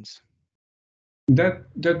experience? That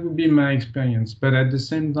would be my experience, but at the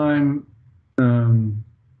same time,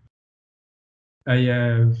 I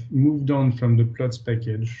have moved on from the plots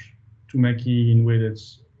package to Mackie in a way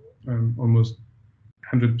that's almost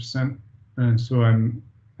 100%. And so I'm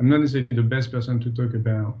not necessarily the best person to talk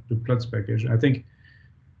about the plots package. I think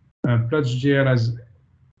plots.gl,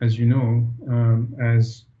 as you know,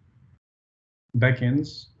 as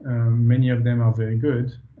backends, many of them are very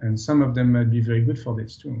good, and some of them might be very good for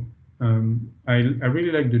this too. I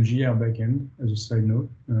really like the GR backend as a side note.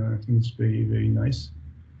 I think it's very, very nice,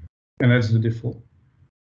 and that's the default.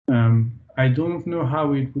 I don't know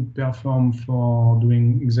how it would perform for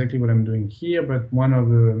doing exactly what I'm doing here, but one of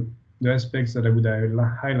the aspects that I would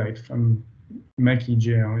highlight from Mackie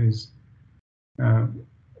GR is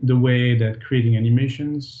the way that creating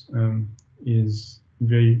animations is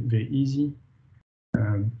very, very easy.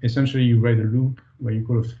 Essentially, you write a loop where you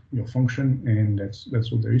call your function, and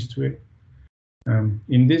that's all there is to it.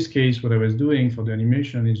 In this case, what I was doing for the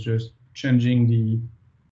animation is just changing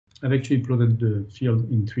I've actually plotted the field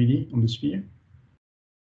in 3D on the sphere,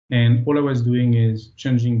 and all I was doing is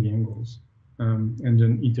changing the angles. and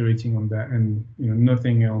then iterating on that, and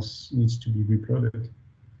nothing else needs to be replotted.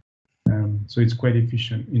 So it's quite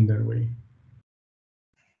efficient in that way.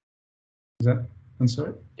 Does that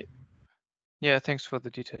answer it? Yeah, thanks for the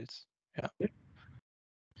details.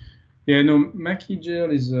 Yeah, no,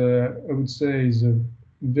 Mackie-gel is, I would say, is a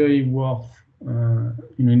very worth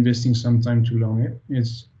investing some time to learn it.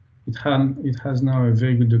 It has now a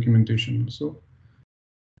very good documentation also.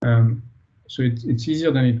 So it's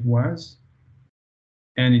easier than it was,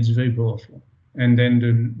 and it's very powerful. And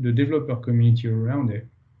then the developer community around it,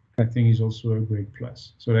 I think, is also a great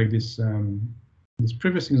plus. So like this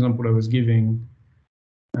previous example I was giving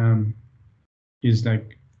is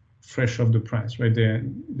like fresh off the press, right?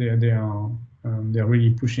 They are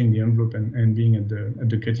really pushing the envelope and being at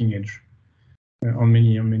the cutting edge on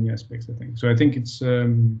many aspects, I think. So I think it's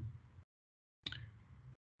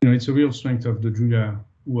it's a real strength of the Julia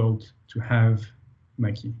world to have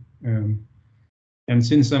Mackie. And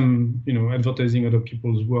since I'm advertising other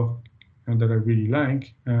people's work that I really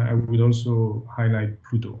like, I would also highlight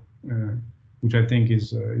Pluto, which I think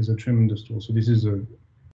is a tremendous tool. So this is the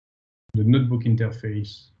notebook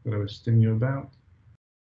interface that I was telling you about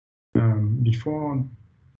before.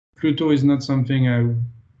 Pluto is not something I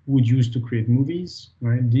would use to create movies,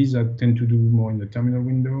 right? These I tend to do more in the terminal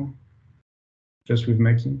window, just with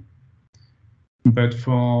Mackie. But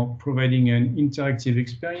for providing an interactive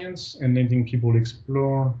experience and letting people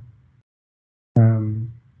explore,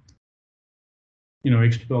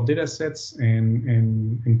 explore data sets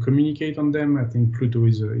and communicate on them, I think Pluto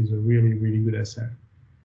is a really good asset.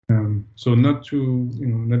 So not to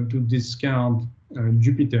discount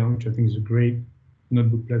Jupyter, which I think is a great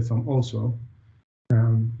notebook platform also,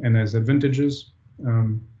 and has advantages.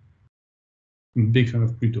 I'm a big fan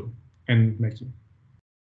of Pluto and Mackie.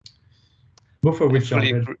 Both of which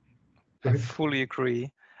I fully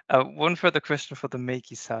agree. One further question for the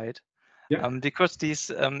Mackie side. Yeah. Because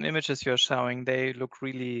these images you're showing, they look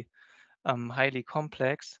really highly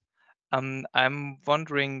complex. I'm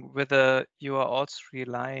wondering whether you are also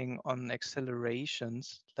relying on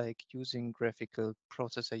accelerations, like using graphical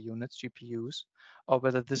processor units, GPUs, or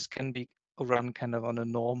whether this can be run kind of on a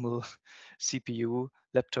normal CPU,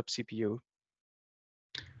 laptop CPU.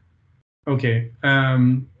 Okay.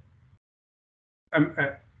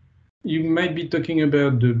 You might be talking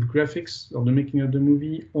about the graphics or the making of the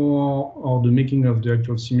movie, or the making of the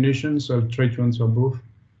actual simulation. So I'll try to answer both.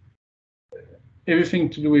 Everything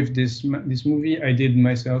to do with this movie I did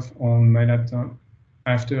myself on my laptop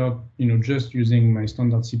after just using my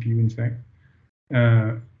standard CPU, in fact,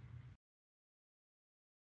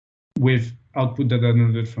 with output that I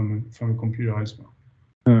downloaded from a computer as well.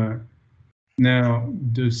 Now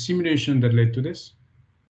the simulation that led to this,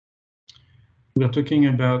 we are talking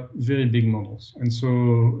about very big models, and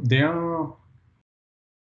so the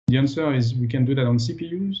answer is we can do that on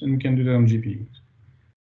CPUs and we can do that on GPUs.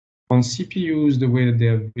 On CPUs, the way that they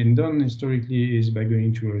have been done historically is by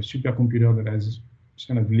going to a supercomputer that has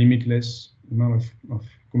kind of limitless amount of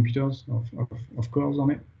computers, of cores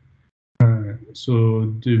on it.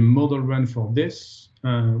 So the model run for this,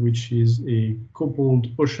 which is a coupled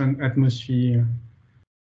ocean atmosphere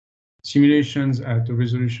simulations at a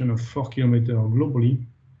resolution of 4 kilometers globally,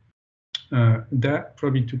 that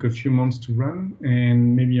probably took a few months to run,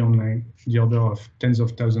 and maybe on like the order of tens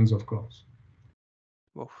of thousands of cores.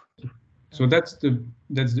 Whoa. So that's the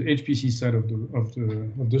HPC side of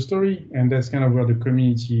the story, and that's kind of where the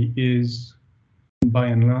community is by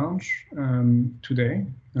and large today.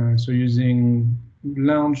 So using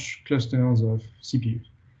large clusters of CPUs.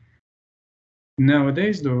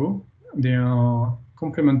 Nowadays, though, there are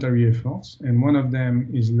complementary efforts, and one of them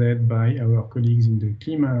is led by our colleagues in the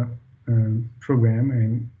CLIMA program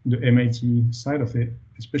and the MIT side of it,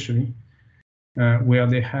 especially, where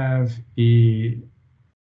they have a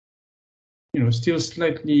still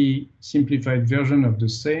slightly simplified version of the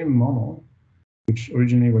same model, which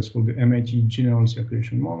originally was called the MIT General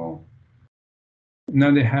Circulation Model.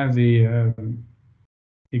 Now they have a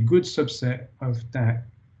good subset of that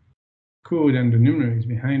code and the numerics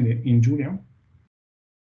behind it in Julia.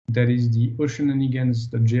 That is the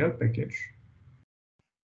oceananigans.jl package.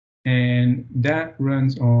 And that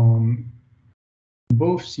runs on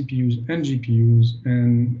both CPUs and GPUs,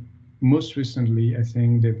 and most recently, I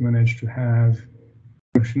think they've managed to have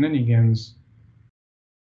shenanigans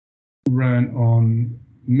run on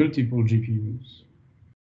multiple GPUs.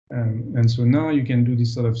 And so now you can do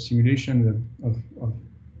this sort of simulation of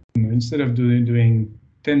instead of doing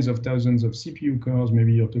tens of thousands of CPU cores,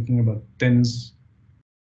 maybe you're talking about tens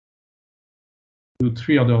to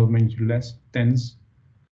 3 orders of magnitude less, tens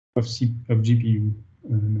of GPU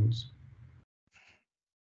nodes.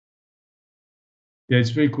 yeah,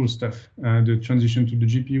 it's very cool stuff. The transition to the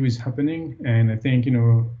GPU is happening, and I think, you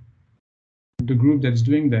know, the group that's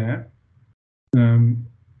doing that, you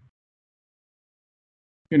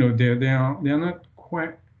know, they are not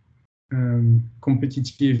quite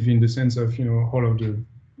competitive in the sense of, you know, all of the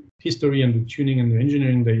history and the tuning and the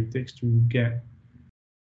engineering that it takes to get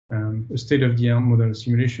a state-of-the-art model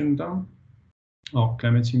simulation done, or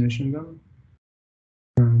climate simulation done.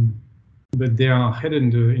 But they are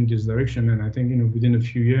headed in this direction, and I think, you know, within a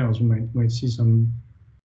few years we might see some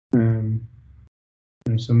you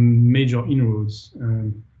know, some major inroads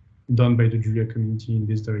done by the Julia community in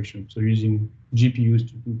this direction. So using GPUs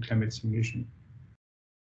to do climate simulation.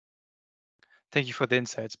 Thank you for the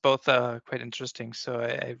insights. Both are quite interesting. So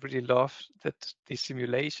I really love that the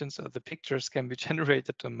simulations or the pictures can be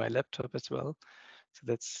generated on my laptop as well. So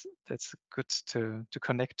that's good to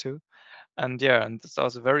connect to. And yeah, and it's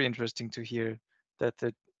also very interesting to hear that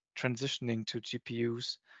the transitioning to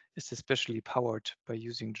GPUs is especially powered by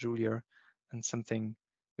using Julia, and something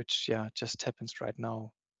which, yeah, just happens right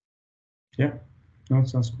now. Yeah, no,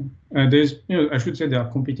 sounds cool. There's, you know, I should say there are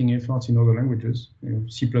competing efforts in other languages, you know,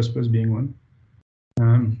 C++ being one.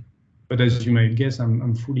 But as you might guess,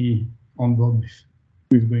 I'm fully on board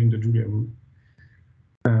with going the Julia route.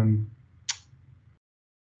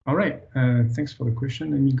 All right, thanks for the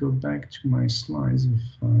question. Let me go back to my slides. If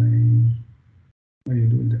I, what are you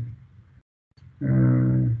doing there?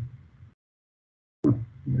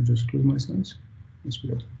 I just close my slides. That's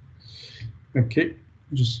weird. Okay,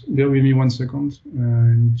 just bear with me 1 second.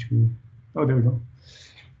 I need to, oh, there we go.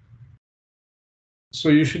 So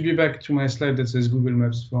you should be back to my slide that says Google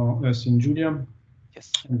Maps for us in Julia.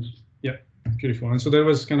 Yes. And, yeah, beautiful. And so that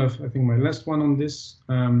was kind of, I think, my last one on this,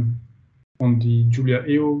 on the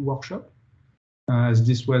JuliaEO workshop, as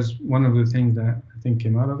this was one of the things that I think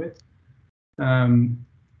came out of it.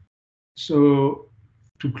 So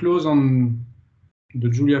to close on the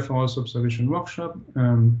Julia for Us observation workshop,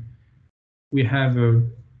 we have a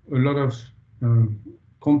lot of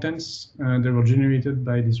contents that were generated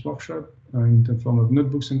by this workshop in the form of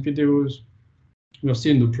notebooks and videos. We are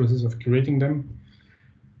still in the process of curating them.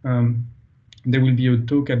 There will be a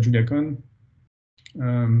talk at JuliaCon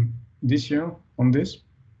this year on this,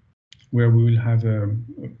 where we will have a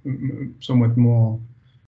somewhat more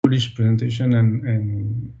polished presentation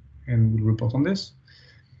and we'll report on this.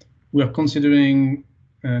 We are considering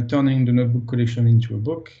turning the notebook collection into a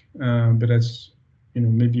book, but that's, you know,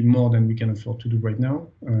 maybe more than we can afford to do right now.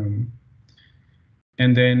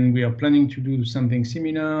 And then we are planning to do something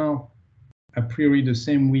similar, a priori the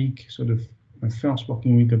same week, sort of the first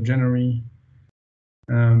working week of January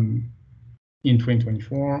in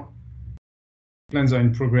 2024. Plans are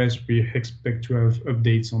in progress. We expect to have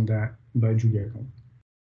updates on that by JuliaCon.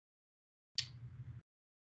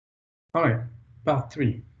 All right, part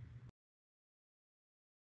 3.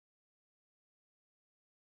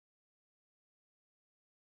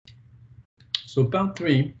 So part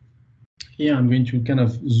 3, here I'm going to kind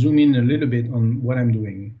of zoom in a little bit on what I'm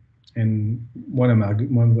doing and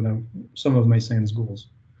some of my science goals.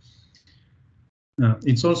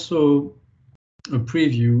 It's also a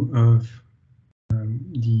preview of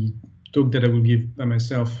the talk that I will give by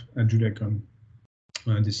myself at JuliaCon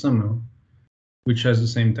this summer, which has the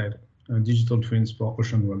same title, Digital Twins for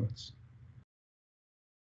Ocean Robots.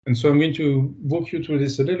 And so I'm going to walk you through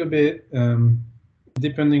this a little bit.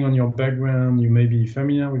 Depending on your background, you may be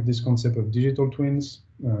familiar with this concept of digital twins.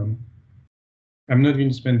 I'm not going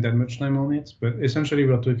to spend that much time on it, but essentially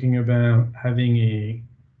we're talking about having a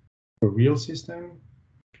real system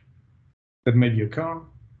that may be a car.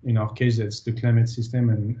 In our case, that's the climate system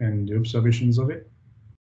and the observations of it.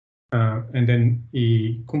 And then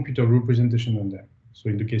a computer representation of that. So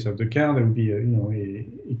in the case of the car, there will be a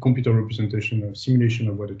computer representation of simulation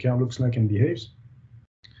of what a car looks like and behaves.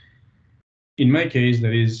 In my case,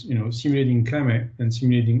 that is, simulating climate and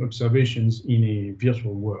simulating observations in a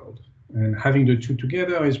virtual world. And having the two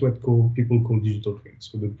together is what people call digital twins.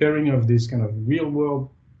 So the pairing of this kind of real world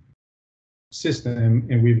system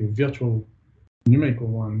and with a virtual numerical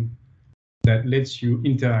one that lets you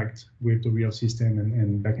interact with the real system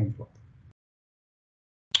and back and forth.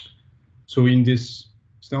 So in this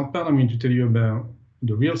start part, I'm going to tell you about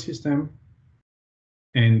the real system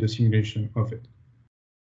and the simulation of it.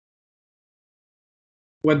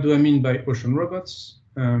 What do I mean by ocean robots?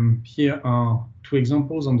 Here are two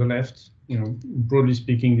examples on the left. Broadly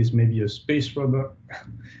speaking, this may be a space robot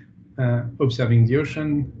observing the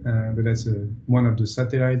ocean, but that's one of the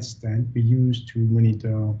satellites that we use to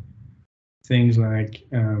monitor things like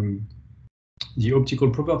the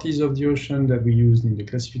optical properties of the ocean that we used in the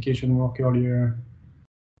classification work earlier,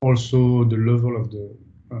 Also, the level of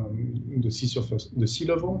the sea surface, the sea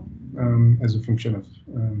level, as a function of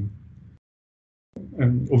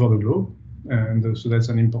over the globe, and so that's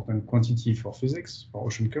an important quantity for physics, for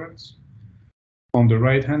ocean currents. On the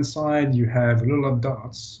right-hand side, you have a lot of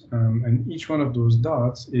dots, and each one of those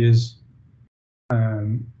dots is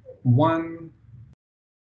one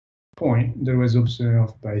point that was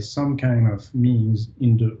observed by some kind of means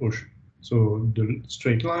in the ocean. So the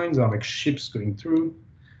straight lines are like ships going through,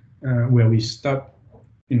 where we stop,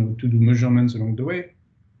 to do measurements along the way.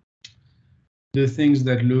 The things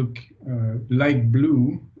that look light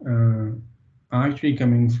blue are actually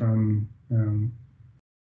coming from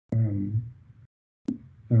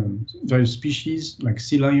various species like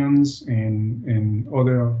sea lions and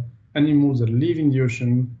other animals that live in the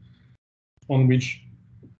ocean, on which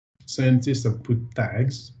scientists have put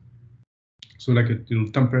tags. So like a little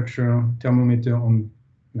temperature thermometer on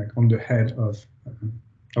the head of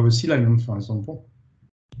a sea lion, for example.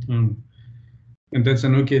 And that's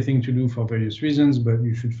an okay thing to do for various reasons, but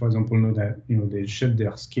you should, for example, know that they shed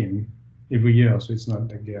their skin every year, so it's not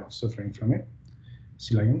like they are suffering from it,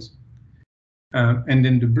 sea lions. And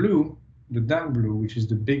then the blue, the dark blue, which is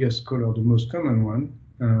the biggest color, the most common one,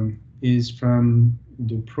 is from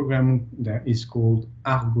the program that is called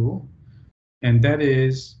Argo, and that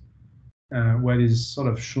is what is sort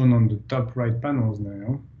of shown on the top right panels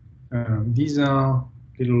now. These are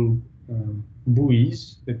little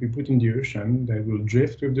buoys that we put in the ocean that will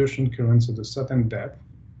drift with the ocean currents at a certain depth,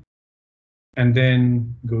 and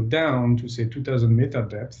then go down to, say, 2,000-meter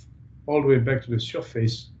depth, all the way back to the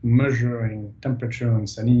surface, measuring temperature and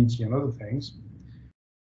salinity and other things.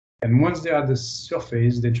 And once they are at the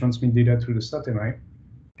surface, they transmit data to the satellite,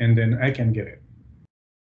 and then I can get it.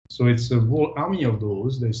 So it's a whole army of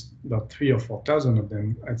those. There's about 3,000 or 4,000 of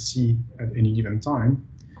them at sea at any given time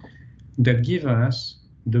that give us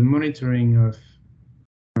the monitoring of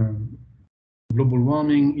global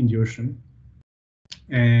warming in the ocean,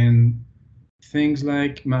 and things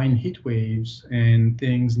like marine heat waves, and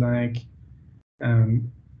things like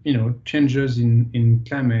changes in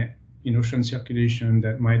climate, in ocean circulation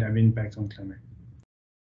that might have impact on climate.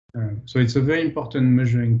 So it's a very important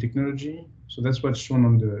measuring technology. So that's what's shown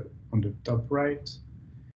on the top right.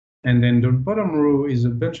 And then the bottom row is a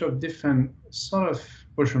bunch of different sort of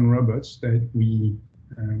ocean robots that we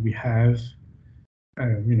have.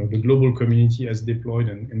 The global community has deployed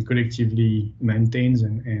and collectively maintains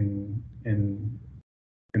and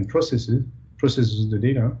processes the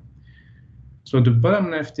data. So the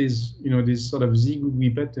bottom left is this sort of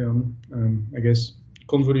zigzag pattern, I guess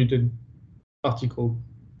convoluted particle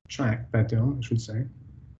track pattern, I should say,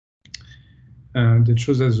 that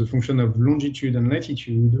shows as a function of longitude and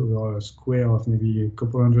latitude over a square of maybe a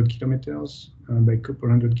couple hundred kilometers by a couple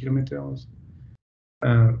hundred kilometers.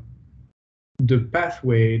 The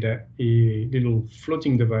pathway that a little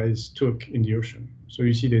floating device took in the ocean. So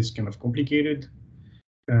you see that it's kind of complicated,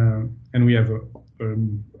 and we have a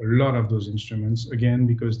lot of those instruments, again,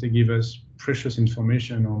 because they give us precious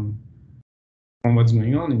information on what's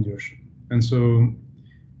going on in the ocean.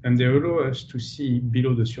 And they allow us to see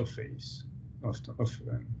below the surface of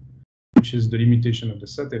which is the limitation of the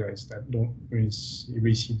satellites that don't really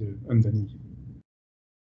see the underneath.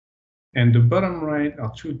 And the bottom right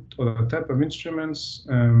are two other type of instruments.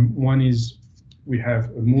 One is we have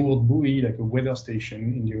a moored buoy, like a weather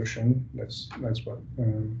station in the ocean. That's what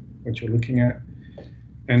you're looking at.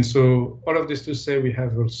 And so all of this to say we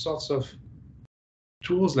have all sorts of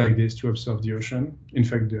tools like this to observe the ocean, in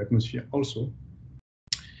fact, the atmosphere also.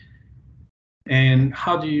 And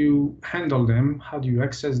how do you handle them? How do you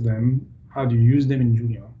access them? How do you use them in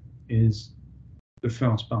Julia is the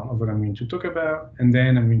first part of what I'm going to talk about. And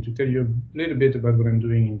then I'm going to tell you a little bit about what I'm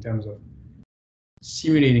doing in terms of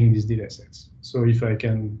simulating these data sets. So if I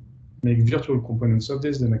can make virtual components of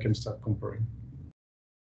this, then I can start comparing.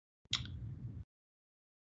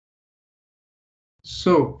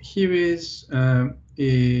 So here is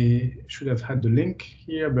should have had the link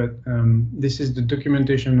here, but this is the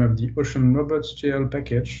documentation of the Ocean Robots GL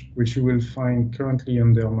package, which you will find currently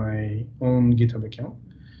under my own GitHub account.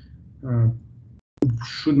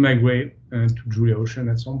 Should migrate to JuliaOcean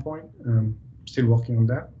at some point. Still working on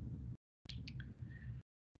that.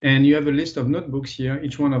 And you have a list of notebooks here.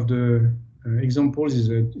 Each one of the examples is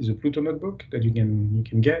a Pluto notebook that you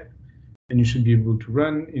can get, and you should be able to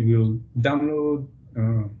run. It will download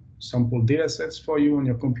sample data sets for you on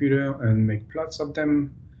your computer and make plots of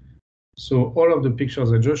them. So all of the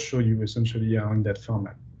pictures I just showed you essentially are in that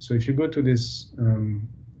format. So if you go to this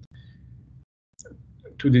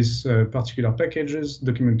particular packages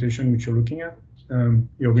documentation which you're looking at,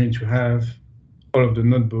 you're going to have all of the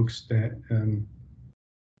notebooks that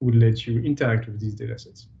would let you interact with these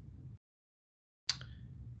datasets.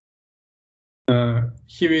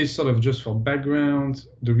 Here is sort of just for background,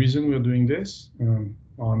 the reason we're doing this.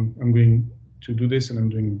 I'm going to do this and I'm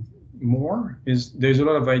doing more, is there's a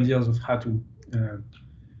lot of ideas of how to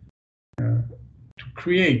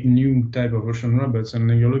create new type of ocean robots. And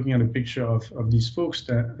you're looking at a picture of these folks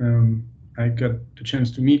that I got the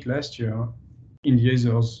chance to meet last year in the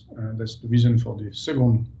Azores. That's the reason for the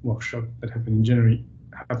second workshop that happened in January,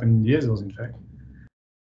 happened in the Azores, in fact.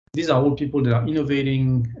 These are all people that are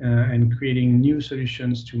innovating and creating new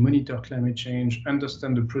solutions to monitor climate change,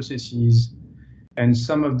 understand the processes, and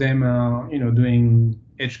some of them are, doing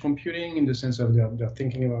edge computing in the sense of they're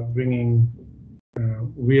thinking about bringing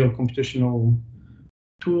real computational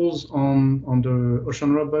tools on the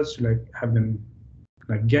ocean robots to have them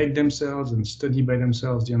guide themselves and study by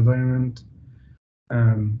themselves the environment.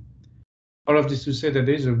 All of this to say that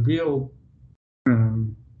there's a real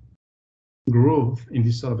growth in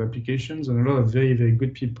these sort of applications, and a lot of very, very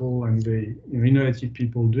good people and very innovative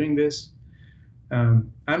people doing this.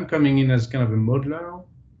 I'm coming in as kind of a modeler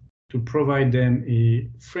to provide them a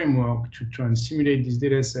framework to try and simulate these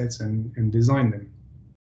data sets and design them.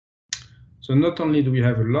 So not only do we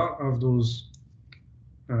have a lot of those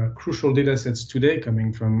crucial data sets today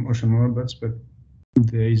coming from ocean robots, but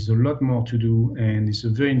there is a lot more to do, and it's a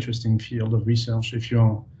very interesting field of research. If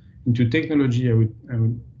you're into technology, I would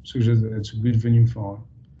suggest that it's a good venue for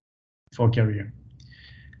a career.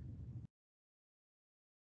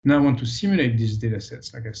 Now I want to simulate these data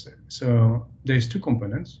sets, like I said. So there's two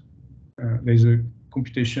components. There's a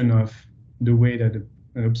computation of the way that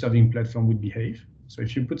an observing platform would behave. So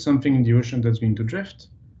if you put something in the ocean that's going to drift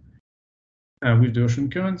with the ocean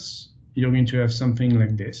currents, you're going to have something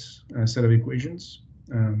like this, a set of equations,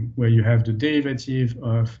 where you have the derivative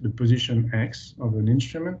of the position x of an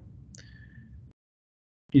instrument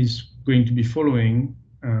is going to be following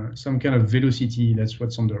some kind of velocity. That's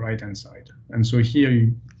what's on the right-hand side. And so here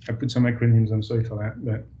I put some acronyms, I'm sorry for that,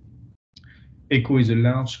 but ECHO is a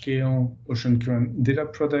large-scale ocean current data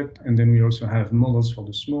product, and then we also have models for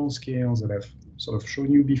the small scales that I've sort of shown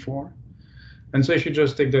you before. And so if you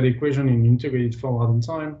just take that equation and integrate it forward in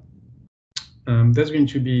time, that's going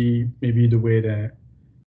to be maybe the way that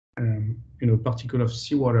particle of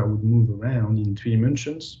seawater would move around in 3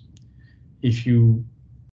 dimensions. If you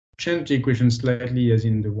change the equation slightly, as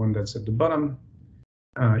in the one that's at the bottom,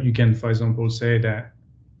 you can, for example, say that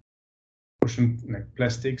ocean,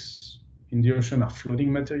 plastics in the ocean, are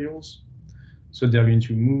floating materials. So they're going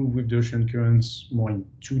to move with the ocean currents more in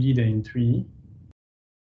 2D than in 3D.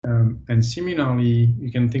 And similarly,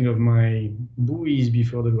 you can think of my buoys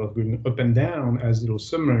before they were going up and down as little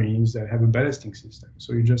submarines that have a ballasting system.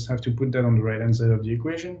 So you just have to put that on the right-hand side of the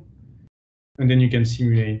equation, and then you can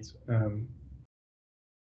simulate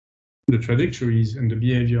the trajectories and the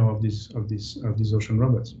behavior of these ocean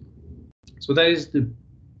robots. So that is the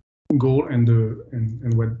goal and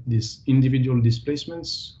what these individual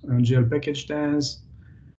displacements GL package does.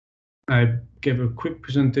 I gave a quick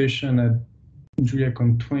presentation at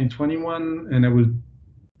JuliaCon 2021, and I will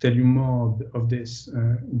tell you more of this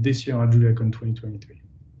this year at JuliaCon 2023.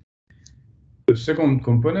 The second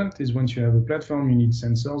component is once you have a platform, you need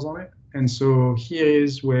sensors on it. And so here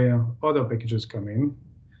is where other packages come in.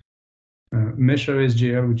 Measure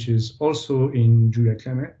SGL, which is also in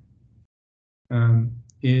JuliaClimate,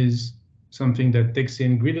 is something that takes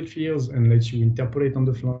in gridded fields and lets you interpolate on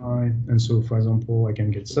the fly. And so, for example, I can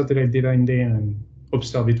get satellite data in there and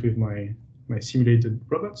observe it with my simulated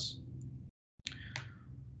robots.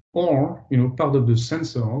 Or, part of the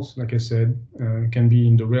sensors, like I said, can be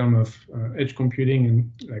in the realm of edge computing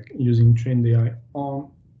and using trained AI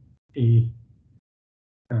on a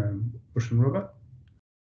ocean robot.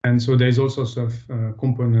 And so there's all sorts of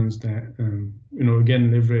components that,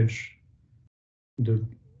 again, leverage the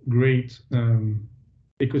great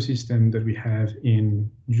ecosystem that we have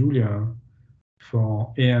in Julia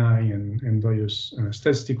for AI and various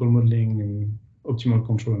statistical modeling and optimal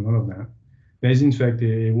control and all of that. There is, in fact,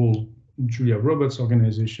 a whole Julia Robots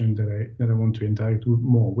organization that I want to interact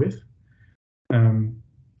more with. That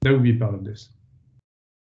will be part of this.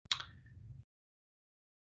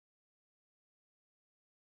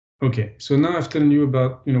 Okay, so now I've told you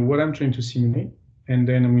about what I'm trying to simulate, and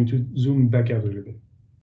then I'm going to zoom back out a little bit.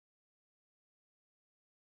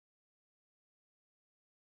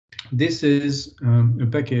 This is a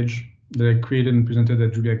package that I created and presented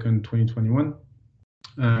at JuliaCon 2021,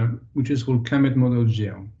 which is called Climate Model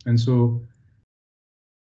GL. And so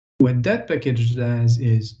what that package does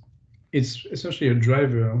is it's essentially a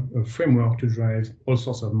driver, a framework to drive all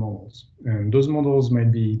sorts of models. And those models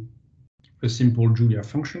might be a simple Julia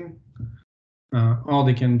function, or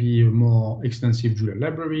they can be a more extensive Julia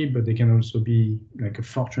library, but they can also be like a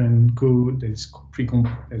Fortran code that's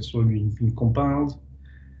already been compiled.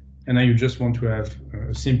 And now you just want to have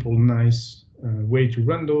a simple, nice way to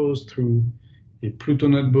run those through a Pluto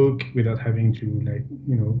notebook without having to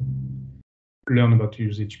learn about to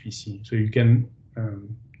use HPC. So you can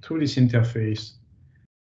through this interface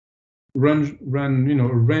run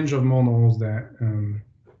a range of models that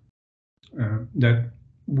that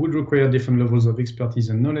would require different levels of expertise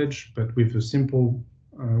and knowledge, but with a simple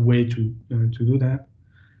way to do that,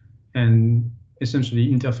 and essentially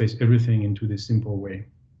interface everything into this simple way.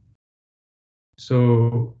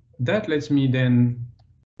 So that lets me then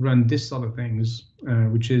run this sort of things,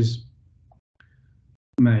 which is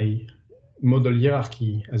my model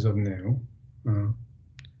hierarchy as of now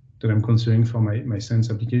that I'm considering for my sense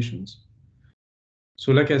applications.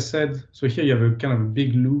 So like I said, so here you have a kind of a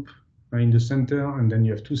big loop in the center, and then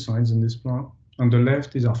you have two sides in this plot. On the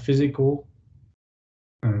left, these are physical,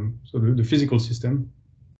 so the physical system,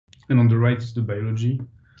 and on the right is the biology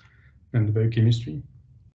and the biochemistry.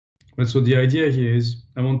 But so the idea here is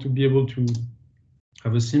I want to be able to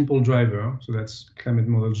have a simple driver, so that's climate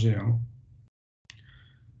model JL,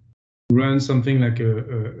 run something like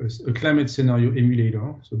a climate scenario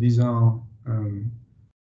emulator. So these are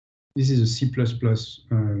this is a C++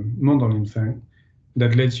 model, in fact,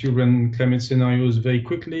 that lets you run climate scenarios very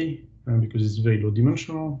quickly because it's very low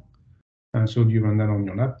dimensional. So you run that on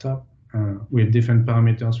your laptop with different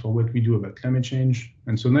parameters for what we do about climate change.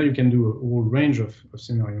 And so now you can do a whole range of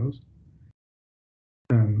scenarios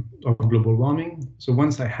of global warming. So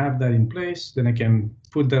once I have that in place, then I can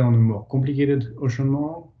put that on a more complicated ocean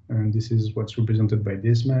model. And this is what's represented by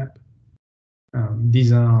this map.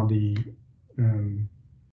 These are the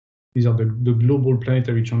global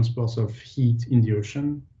planetary transports of heat in the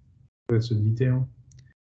ocean. That's a detail.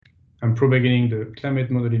 I'm propagating the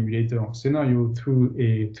climate model emulator scenario through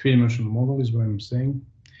a three-dimensional model is what I'm saying.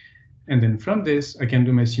 And then from this, I can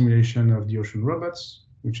do my simulation of the ocean robots,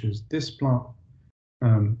 which is this plot,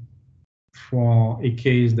 for a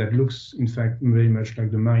case that looks, in fact, very much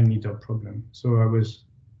like the marine meter problem. So I was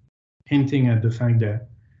hinting at the fact that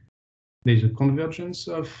there's a convergence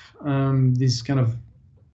of this kind of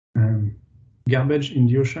garbage in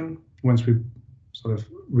the ocean once we sort of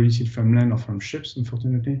release it from land or from ships,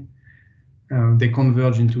 unfortunately. They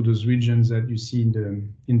converge into those regions that you see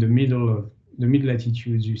in the middle of the mid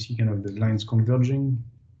latitudes. You see kind of the lines converging,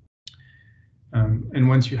 and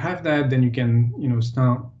once you have that, then you can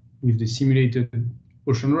start with the simulated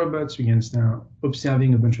ocean robots. You can start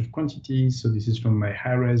observing a bunch of quantities. So this is from my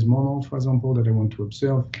high-res model, for example, that I want to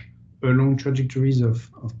observe along trajectories of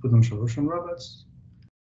potential ocean robots.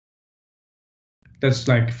 That's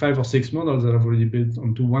like 5 or 6 models that I've already built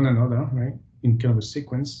onto one another, right, in kind of a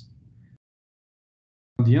sequence.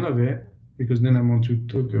 At the end of it, because then I want to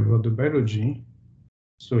talk about the biology.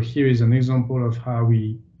 So here is an example of how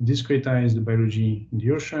we discretize the biology in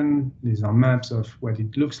the ocean. These are maps of what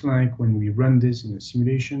it looks like when we run this in a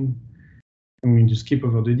simulation. I'm going to skip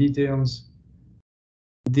over the details.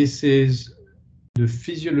 This is the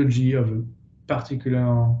physiology of a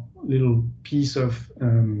particular little piece of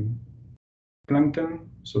plankton,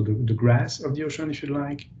 so the grass of the ocean, if you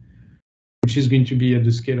like, which is going to be at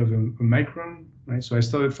the scale of a micron, right? So I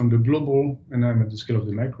started from the global, and now I'm at the scale of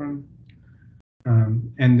the micron.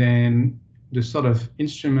 And then the sort of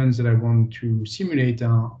instruments that I want to simulate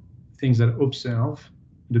are things that observe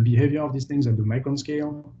the behavior of these things at the micron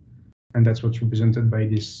scale, and that's what's represented by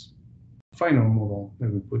this final model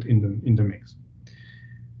that we put in the mix.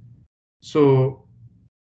 So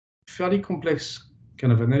fairly complex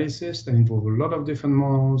kind of analysis that involve a lot of different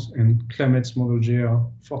models, and Climate's model JR,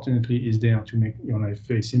 fortunately, is there to make your life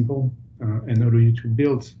very simple and allow you to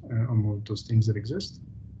build on all those things that exist.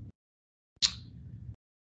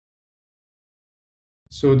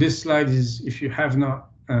 So this slide is, if I have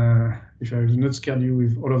not scared you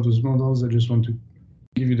with all of those models, I just want to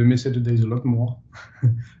give you the message that there is a lot more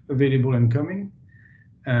available and coming.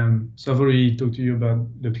 So I've already talked to you about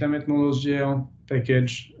the Climate Models GL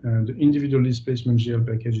package. The individual displacement GL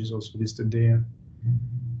package is also listed there.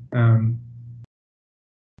 And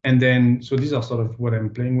then, so these are sort of what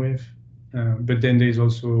I'm playing with. But then there's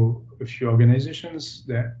also a few organizations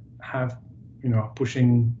that have, are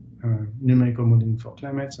pushing numerical modeling for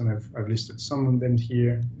climates, and I've listed some of them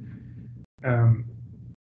here.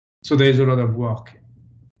 So there's a lot of work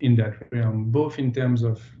in that realm, both in terms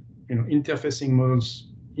of interfacing models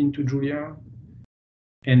into Julia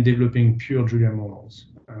and developing pure Julia models.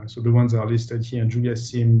 So the ones that are listed here,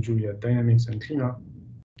 JuliaSim, Julia Dynamics, and Klima,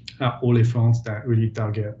 are all efforts that really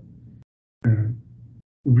target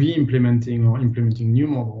re-implementing or implementing new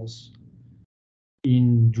models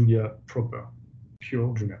in Julia proper,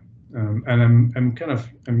 pure Julia. And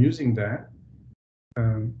I'm using that.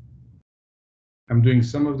 I'm doing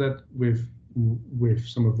some of that with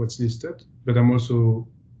some of what's listed, but I'm also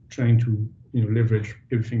trying to leverage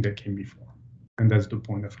everything that came before, and that's the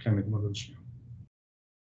point of climate models here.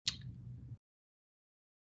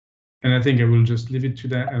 And I think I will just leave it to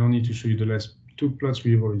that. I don't need to show you the last two plots.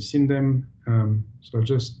 We've already seen them, so I'll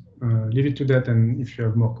just leave it to that. And if you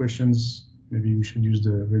have more questions, maybe we should use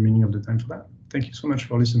the remaining of the time for that. Thank you so much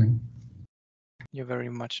for listening. You're very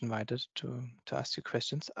much invited to ask your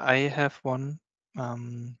questions. I have one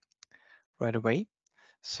right away.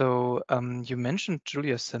 So you mentioned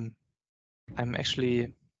JuliaSim. I'm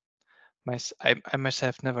actually I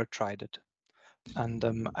myself never tried it, and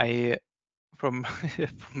I from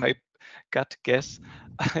my gut guess,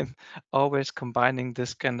 I'm always combining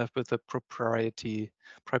this kind of with a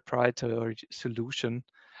proprietary solution,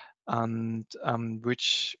 and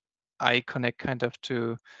which I connect kind of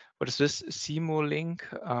to what is this Simulink,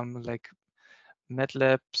 like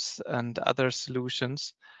MATLABs and other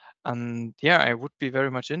solutions. And yeah, I would be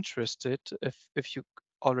very much interested if you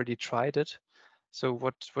already tried it. So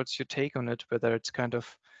what's your take on it? Whether it's kind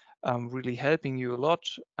of really helping you a lot,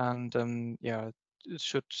 and yeah, it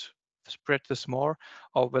should spread this more,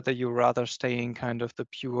 or whether you rather stay in kind of the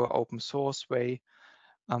pure open source way.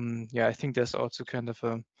 Yeah, I think there's also kind of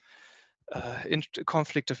a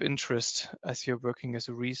conflict of interest as you're working as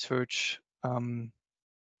a research.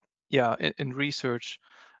 Yeah, in research,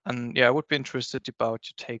 and yeah, I would be interested about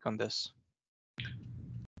your take on this.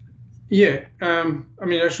 Yeah, I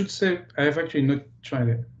mean, I should say I have actually not tried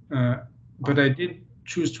it, but I did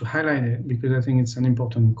choose to highlight it because I think it's an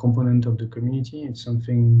important component of the community. It's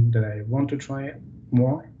something that I want to try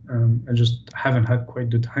more. I just haven't had quite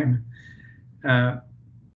the time.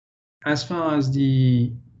 As far as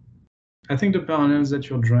I think the parallels that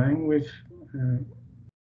you're drawing with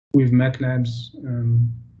MATLAB's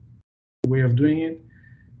way of doing it,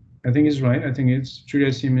 I think is right. I think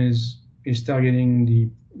JuliaSim is targeting the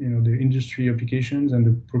industry applications and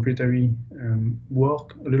the proprietary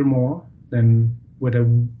work a little more than what I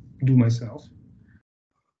do myself.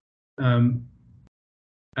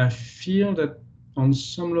 I feel that on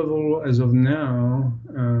some level, as of now,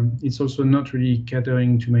 it's also not really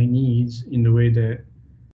catering to my needs in the way that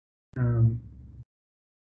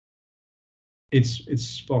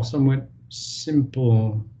it's for somewhat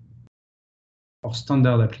simple or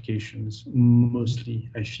standard applications, mostly,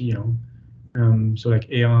 I feel. So like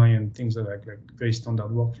AI and things that are like very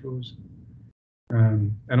standard workflows.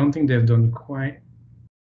 I don't think they've done quite,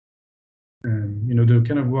 the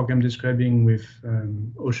kind of work I'm describing with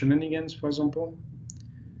oceananigans, for example.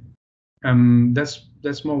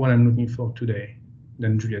 That's more what I'm looking for today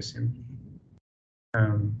than JuliaSim.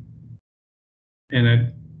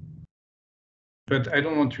 But I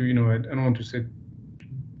don't want to, I don't want to say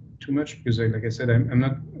too much because, like I said, I'm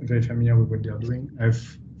not very familiar with what they're doing.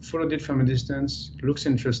 I've followed it from a distance. It looks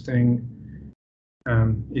interesting.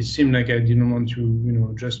 It seemed like I didn't want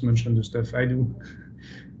to, just mention the stuff I do,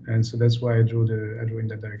 and so that's why I drew in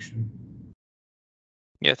that direction.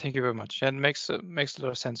 Yeah, thank you very much. And makes a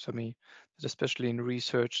lot of sense for me, that especially in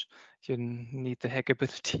research, you need the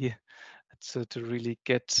hackability to really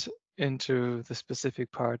get into the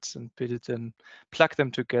specific parts and build and plug them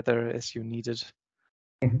together as you need it.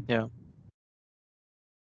 Yeah.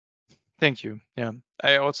 Thank you. Yeah,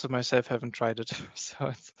 I also myself haven't tried it, so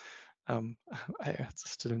it's I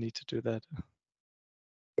still need to do that.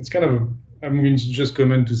 It's kind of I'm going to just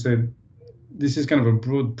comment to say this is kind of a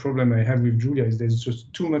broad problem I have with Julia is there's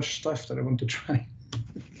just too much stuff that I want to try.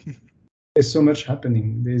 There's so much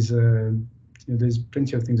happening. There's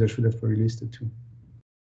plenty of things I should have probably listed too.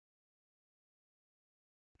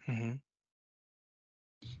 Mm-hmm.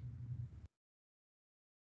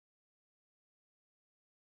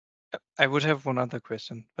 I would have one other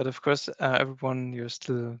question, but of course, everyone, you're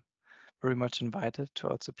still very much invited to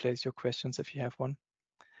also place your questions if you have one.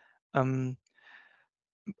 I'm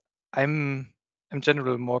in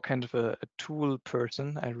general more kind of a tool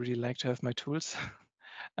person. I really like to have my tools.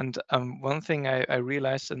 And one thing I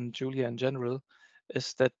realized in Julia in general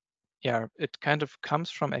is that, yeah, it kind of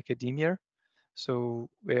comes from academia. So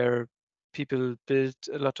where people build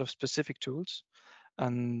a lot of specific tools.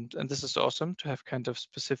 And this is awesome to have kind of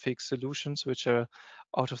specific solutions which are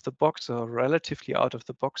out of the box or relatively out of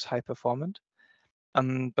the box, high performant.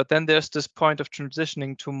 But then there's this point of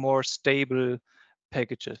transitioning to more stable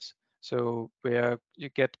packages, So where you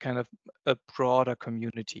get kind of a broader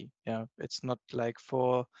community. Yeah, it's not like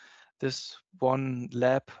for this one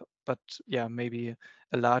lab, but yeah, maybe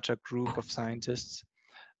a larger group of scientists.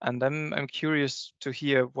 And I'm curious to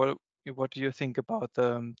hear what do you think about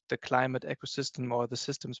the climate ecosystem or the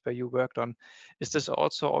systems where you worked on? Is this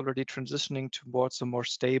also already transitioning towards a more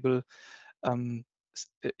stable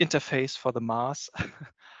interface for the mass,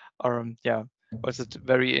 or yeah, or is it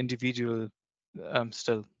very individual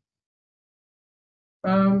still?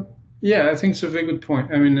 Yeah, I think it's a very good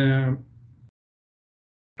point. I mean,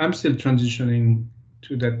 I'm still transitioning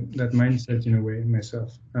to that mindset in a way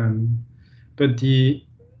myself. But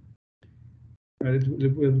where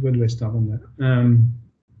do I start on that?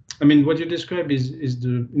 I mean, what you describe is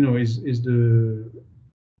the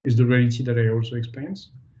reality that I also experience.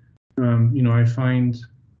 I find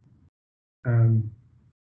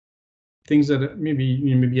things that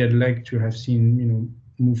maybe I'd like to have seen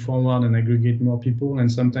move forward and aggregate more people,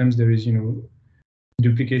 and sometimes there is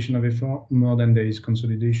duplication of effort more than there is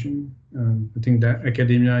consolidation. I think that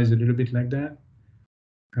academia is a little bit like that.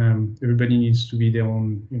 Everybody needs to be their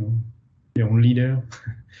own leader.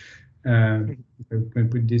 If I can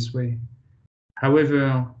put it this way.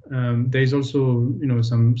 However, there is also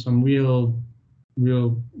some real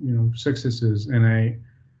successes, and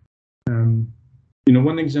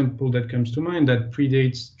one example that comes to mind that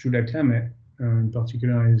predates JuliaClimate in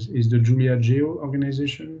particular is the JuliaEO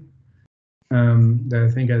organization that I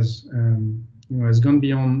think has gone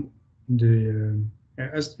beyond the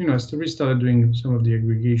as we started doing some of the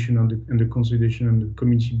aggregation and the consolidation and the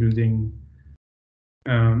community building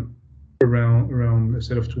around a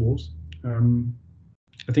set of tools.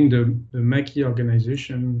 I think the Mackie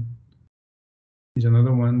organization is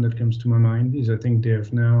another one that comes to my mind. I think they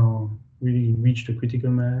have now really reached a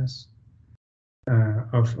critical mass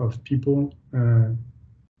of people.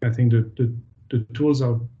 I think the tools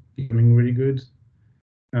are becoming really good.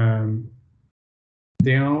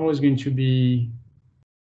 They are always going to be.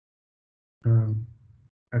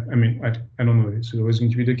 I don't know if it's always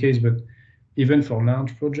going to be the case, but even for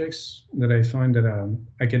large projects that I find that are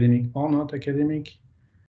academic or not academic,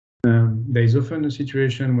 there is often a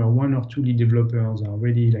situation where one or two lead developers are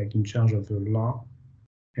already in charge of the law,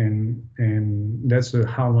 and that's a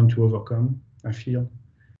hard one to overcome, I feel,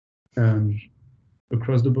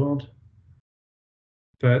 across the board.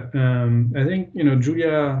 But I think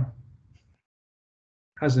Julia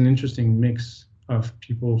has an interesting mix of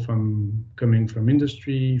people coming from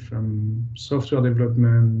industry, from software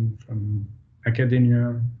development, from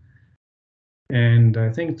academia, and I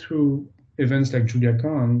think through events like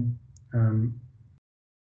JuliaCon,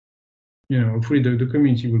 hopefully the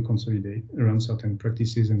community will consolidate around certain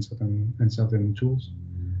practices and certain tools.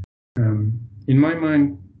 In my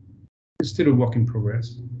mind, it's still a work in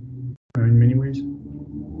progress in many ways.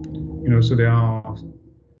 So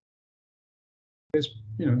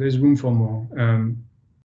there's room for more.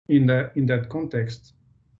 In that context,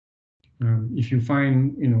 if you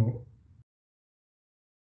find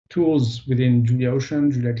tools within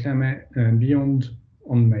JuliaOcean, JuliaClimate, and beyond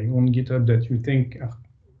on my own GitHub that you think are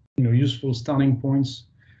useful starting points,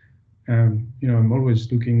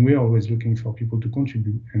 we're always looking for people to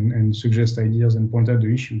contribute and suggest ideas and point out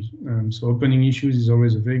the issues. So opening issues is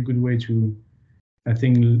always a very good way to, I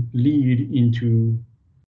think, lead into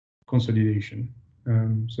consolidation.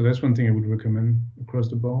 So that's one thing I would recommend across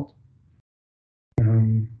the board.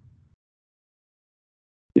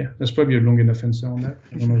 Yeah, that's probably a long enough answer on that.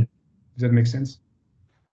 I don't know. Does that make sense?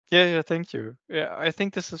 Yeah, thank you. Yeah, I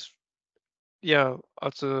think this is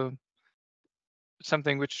also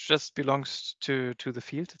something which just belongs to the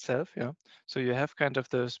field itself. Yeah, so you have kind of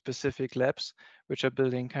the specific labs which are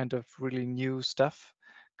building kind of really new stuff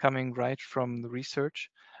coming right from the research,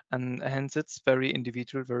 and hence it's very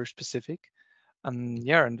individual, very specific. And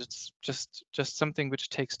it's just something which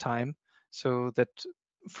takes time, so that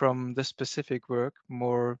from the specific work,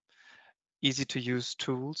 more easy to use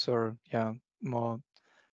tools, or more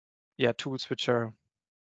tools which are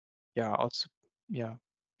also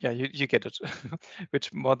you get it,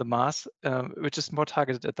 which more the mass, which is more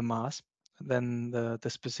targeted at the mass than the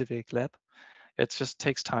specific lab. It just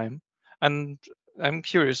takes time. And I'm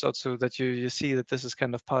curious also that you see that this is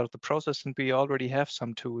kind of part of the process, and we already have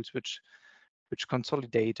some tools which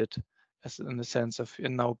consolidated as in the sense of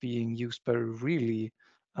now being used by a really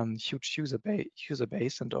huge user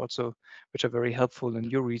base, and also which are very helpful in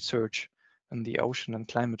your research in the ocean and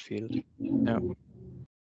climate field.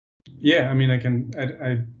 Yeah, I mean, I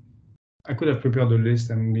could have prepared a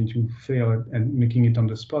list. I'm going to fail at making it on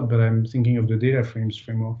the spot, but I'm thinking of the data frames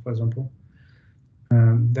framework, for example.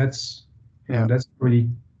 That's pretty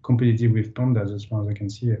competitive with pandas as far as I can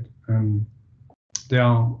see it. There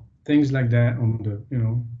are things like that on the,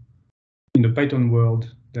 in the Python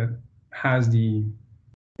world that has the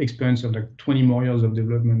experience of like 20 more years of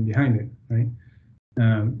development behind it, right?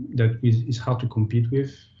 That is hard to compete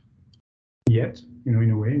with yet,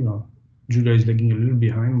 in a way. Well, Julia is lagging a little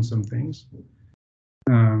behind on some things.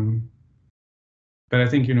 But I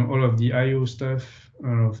think, all of the I/O stuff,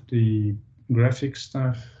 all of the graphics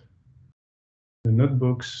stuff, the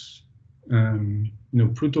notebooks,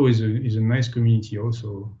 Pluto is a nice community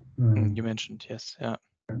also. You mentioned, yes, yeah.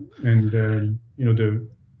 And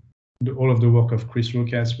all of the work of Chris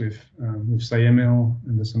Rokas with SciML,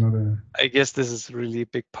 and that's another. I guess this is really a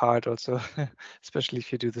big part also, especially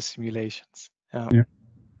if you do the simulations. Yeah.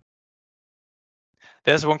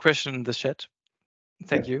 There's one question in the chat.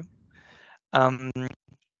 Thank you.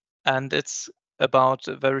 And it's about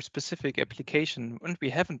a very specific application, and we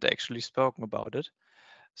haven't actually spoken about it.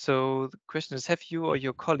 So the question is, have you or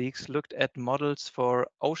your colleagues looked at models for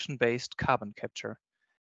ocean-based carbon capture?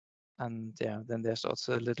 And yeah, then there's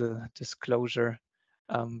also a little disclosure.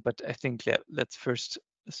 But I think, yeah, let's first,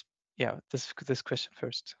 this question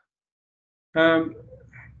first.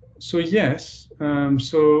 So yes,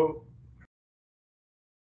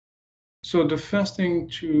 so the first thing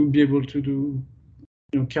to be able to do,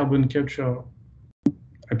 carbon capture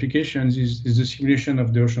applications is the simulation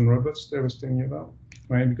of the ocean robots that I was telling you about,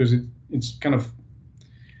 right? Because it's kind of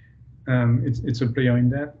it's a player in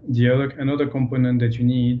that. Another component that you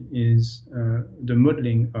need is the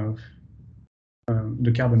modeling of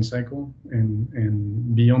the carbon cycle,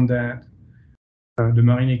 and beyond that, the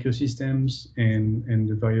marine ecosystems and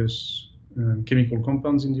the various chemical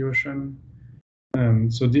compounds in the ocean.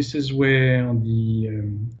 So this is where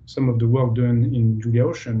some of the work done in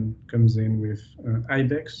JuliaOcean comes in with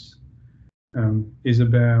IBEX, is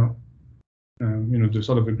about the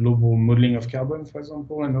sort of a global modeling of carbon, for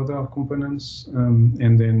example, and other components,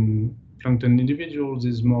 and then plankton individuals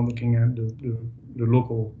is more looking at the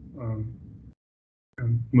local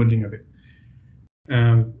modeling of it.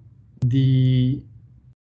 The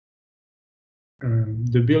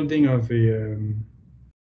building of a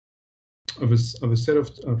set of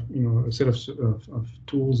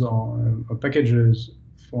tools or packages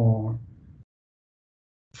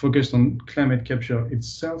focused on climate capture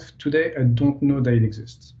itself today, I don't know that it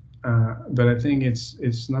exists, but I think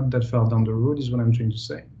it's not that far down the road, is what I'm trying to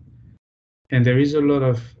say. And there is a lot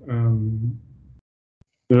of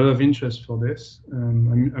interest for this.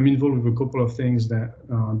 I'm involved with a couple of things that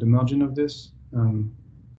are the margin of this on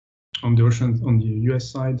the US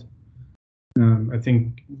side. I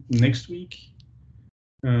think next week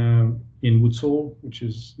in Woods Hole, which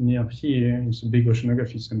is near here, it's a big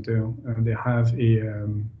oceanography center. They have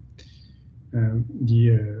the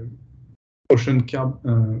ocean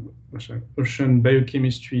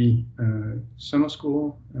biochemistry summer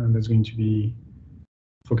school that's going to be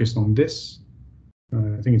focused on this.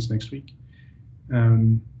 I think it's next week.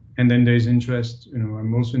 And then there is interest,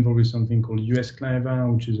 I'm also involved with something called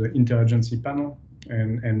JuliaClimate, which is an interagency panel.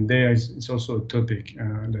 And there it's also a topic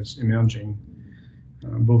that's emerging,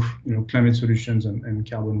 both climate solutions and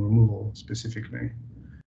carbon removal specifically.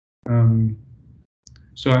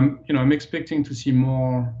 So I'm expecting to see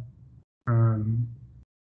more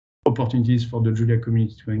opportunities for the Julia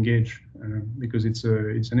community to engage, because it's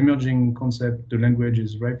an emerging concept. The language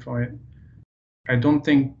is ripe for it. I don't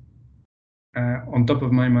think, on top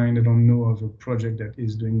of my mind, I don't know of a project that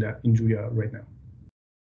is doing that in Julia right now.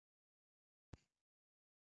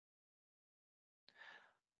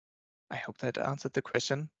 I hope that answered the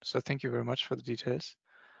question. So thank you very much for the details.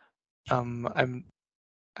 I'm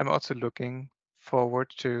also looking forward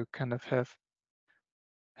to kind of have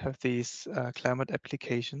these climate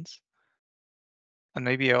applications, and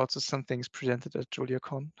maybe also some things presented at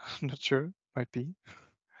JuliaCon. I'm not sure, might be.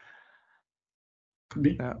 Could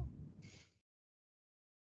be. Yeah.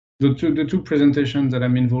 The two presentations that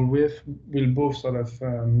I'm involved with will both sort of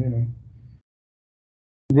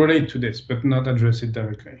relate to this, but not address it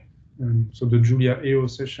directly. So the JuliaEO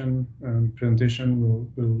session presentation will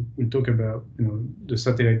talk about the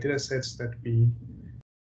satellite data sets that we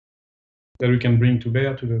can bring to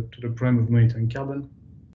bear to the problem of monitoring carbon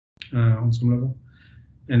on some level,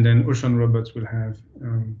 and then ocean robots will have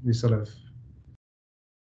this sort of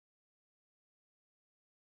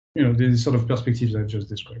these sort of perspectives I just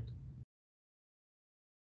described.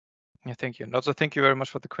 Yeah, thank you. And also thank you very much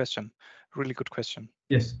for the question. Really good question.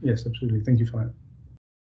 Yes, absolutely. Thank you for that.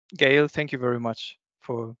 Gael, thank you very much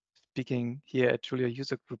for speaking here at Julia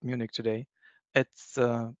User Group Munich today. It's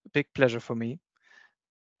a big pleasure for me.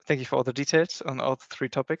 thank you for all the details on all the 3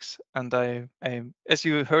 topics. And I as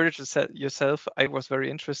you heard it yourself, I was very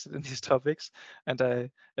interested in these topics, and I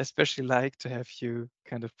especially like to have you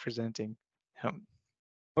kind of presenting.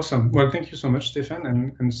 Awesome. Well, thank you so much, Stefan,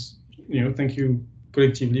 and thank you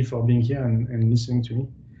collectively for being here and listening to me.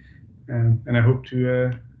 And I hope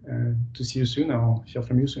to see you soon or hear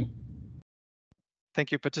from you soon.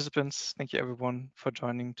 Thank you, participants. Thank you, everyone, for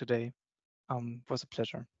joining today. It was a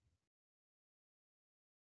pleasure.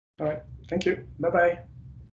 All right. Thank you. Bye-bye.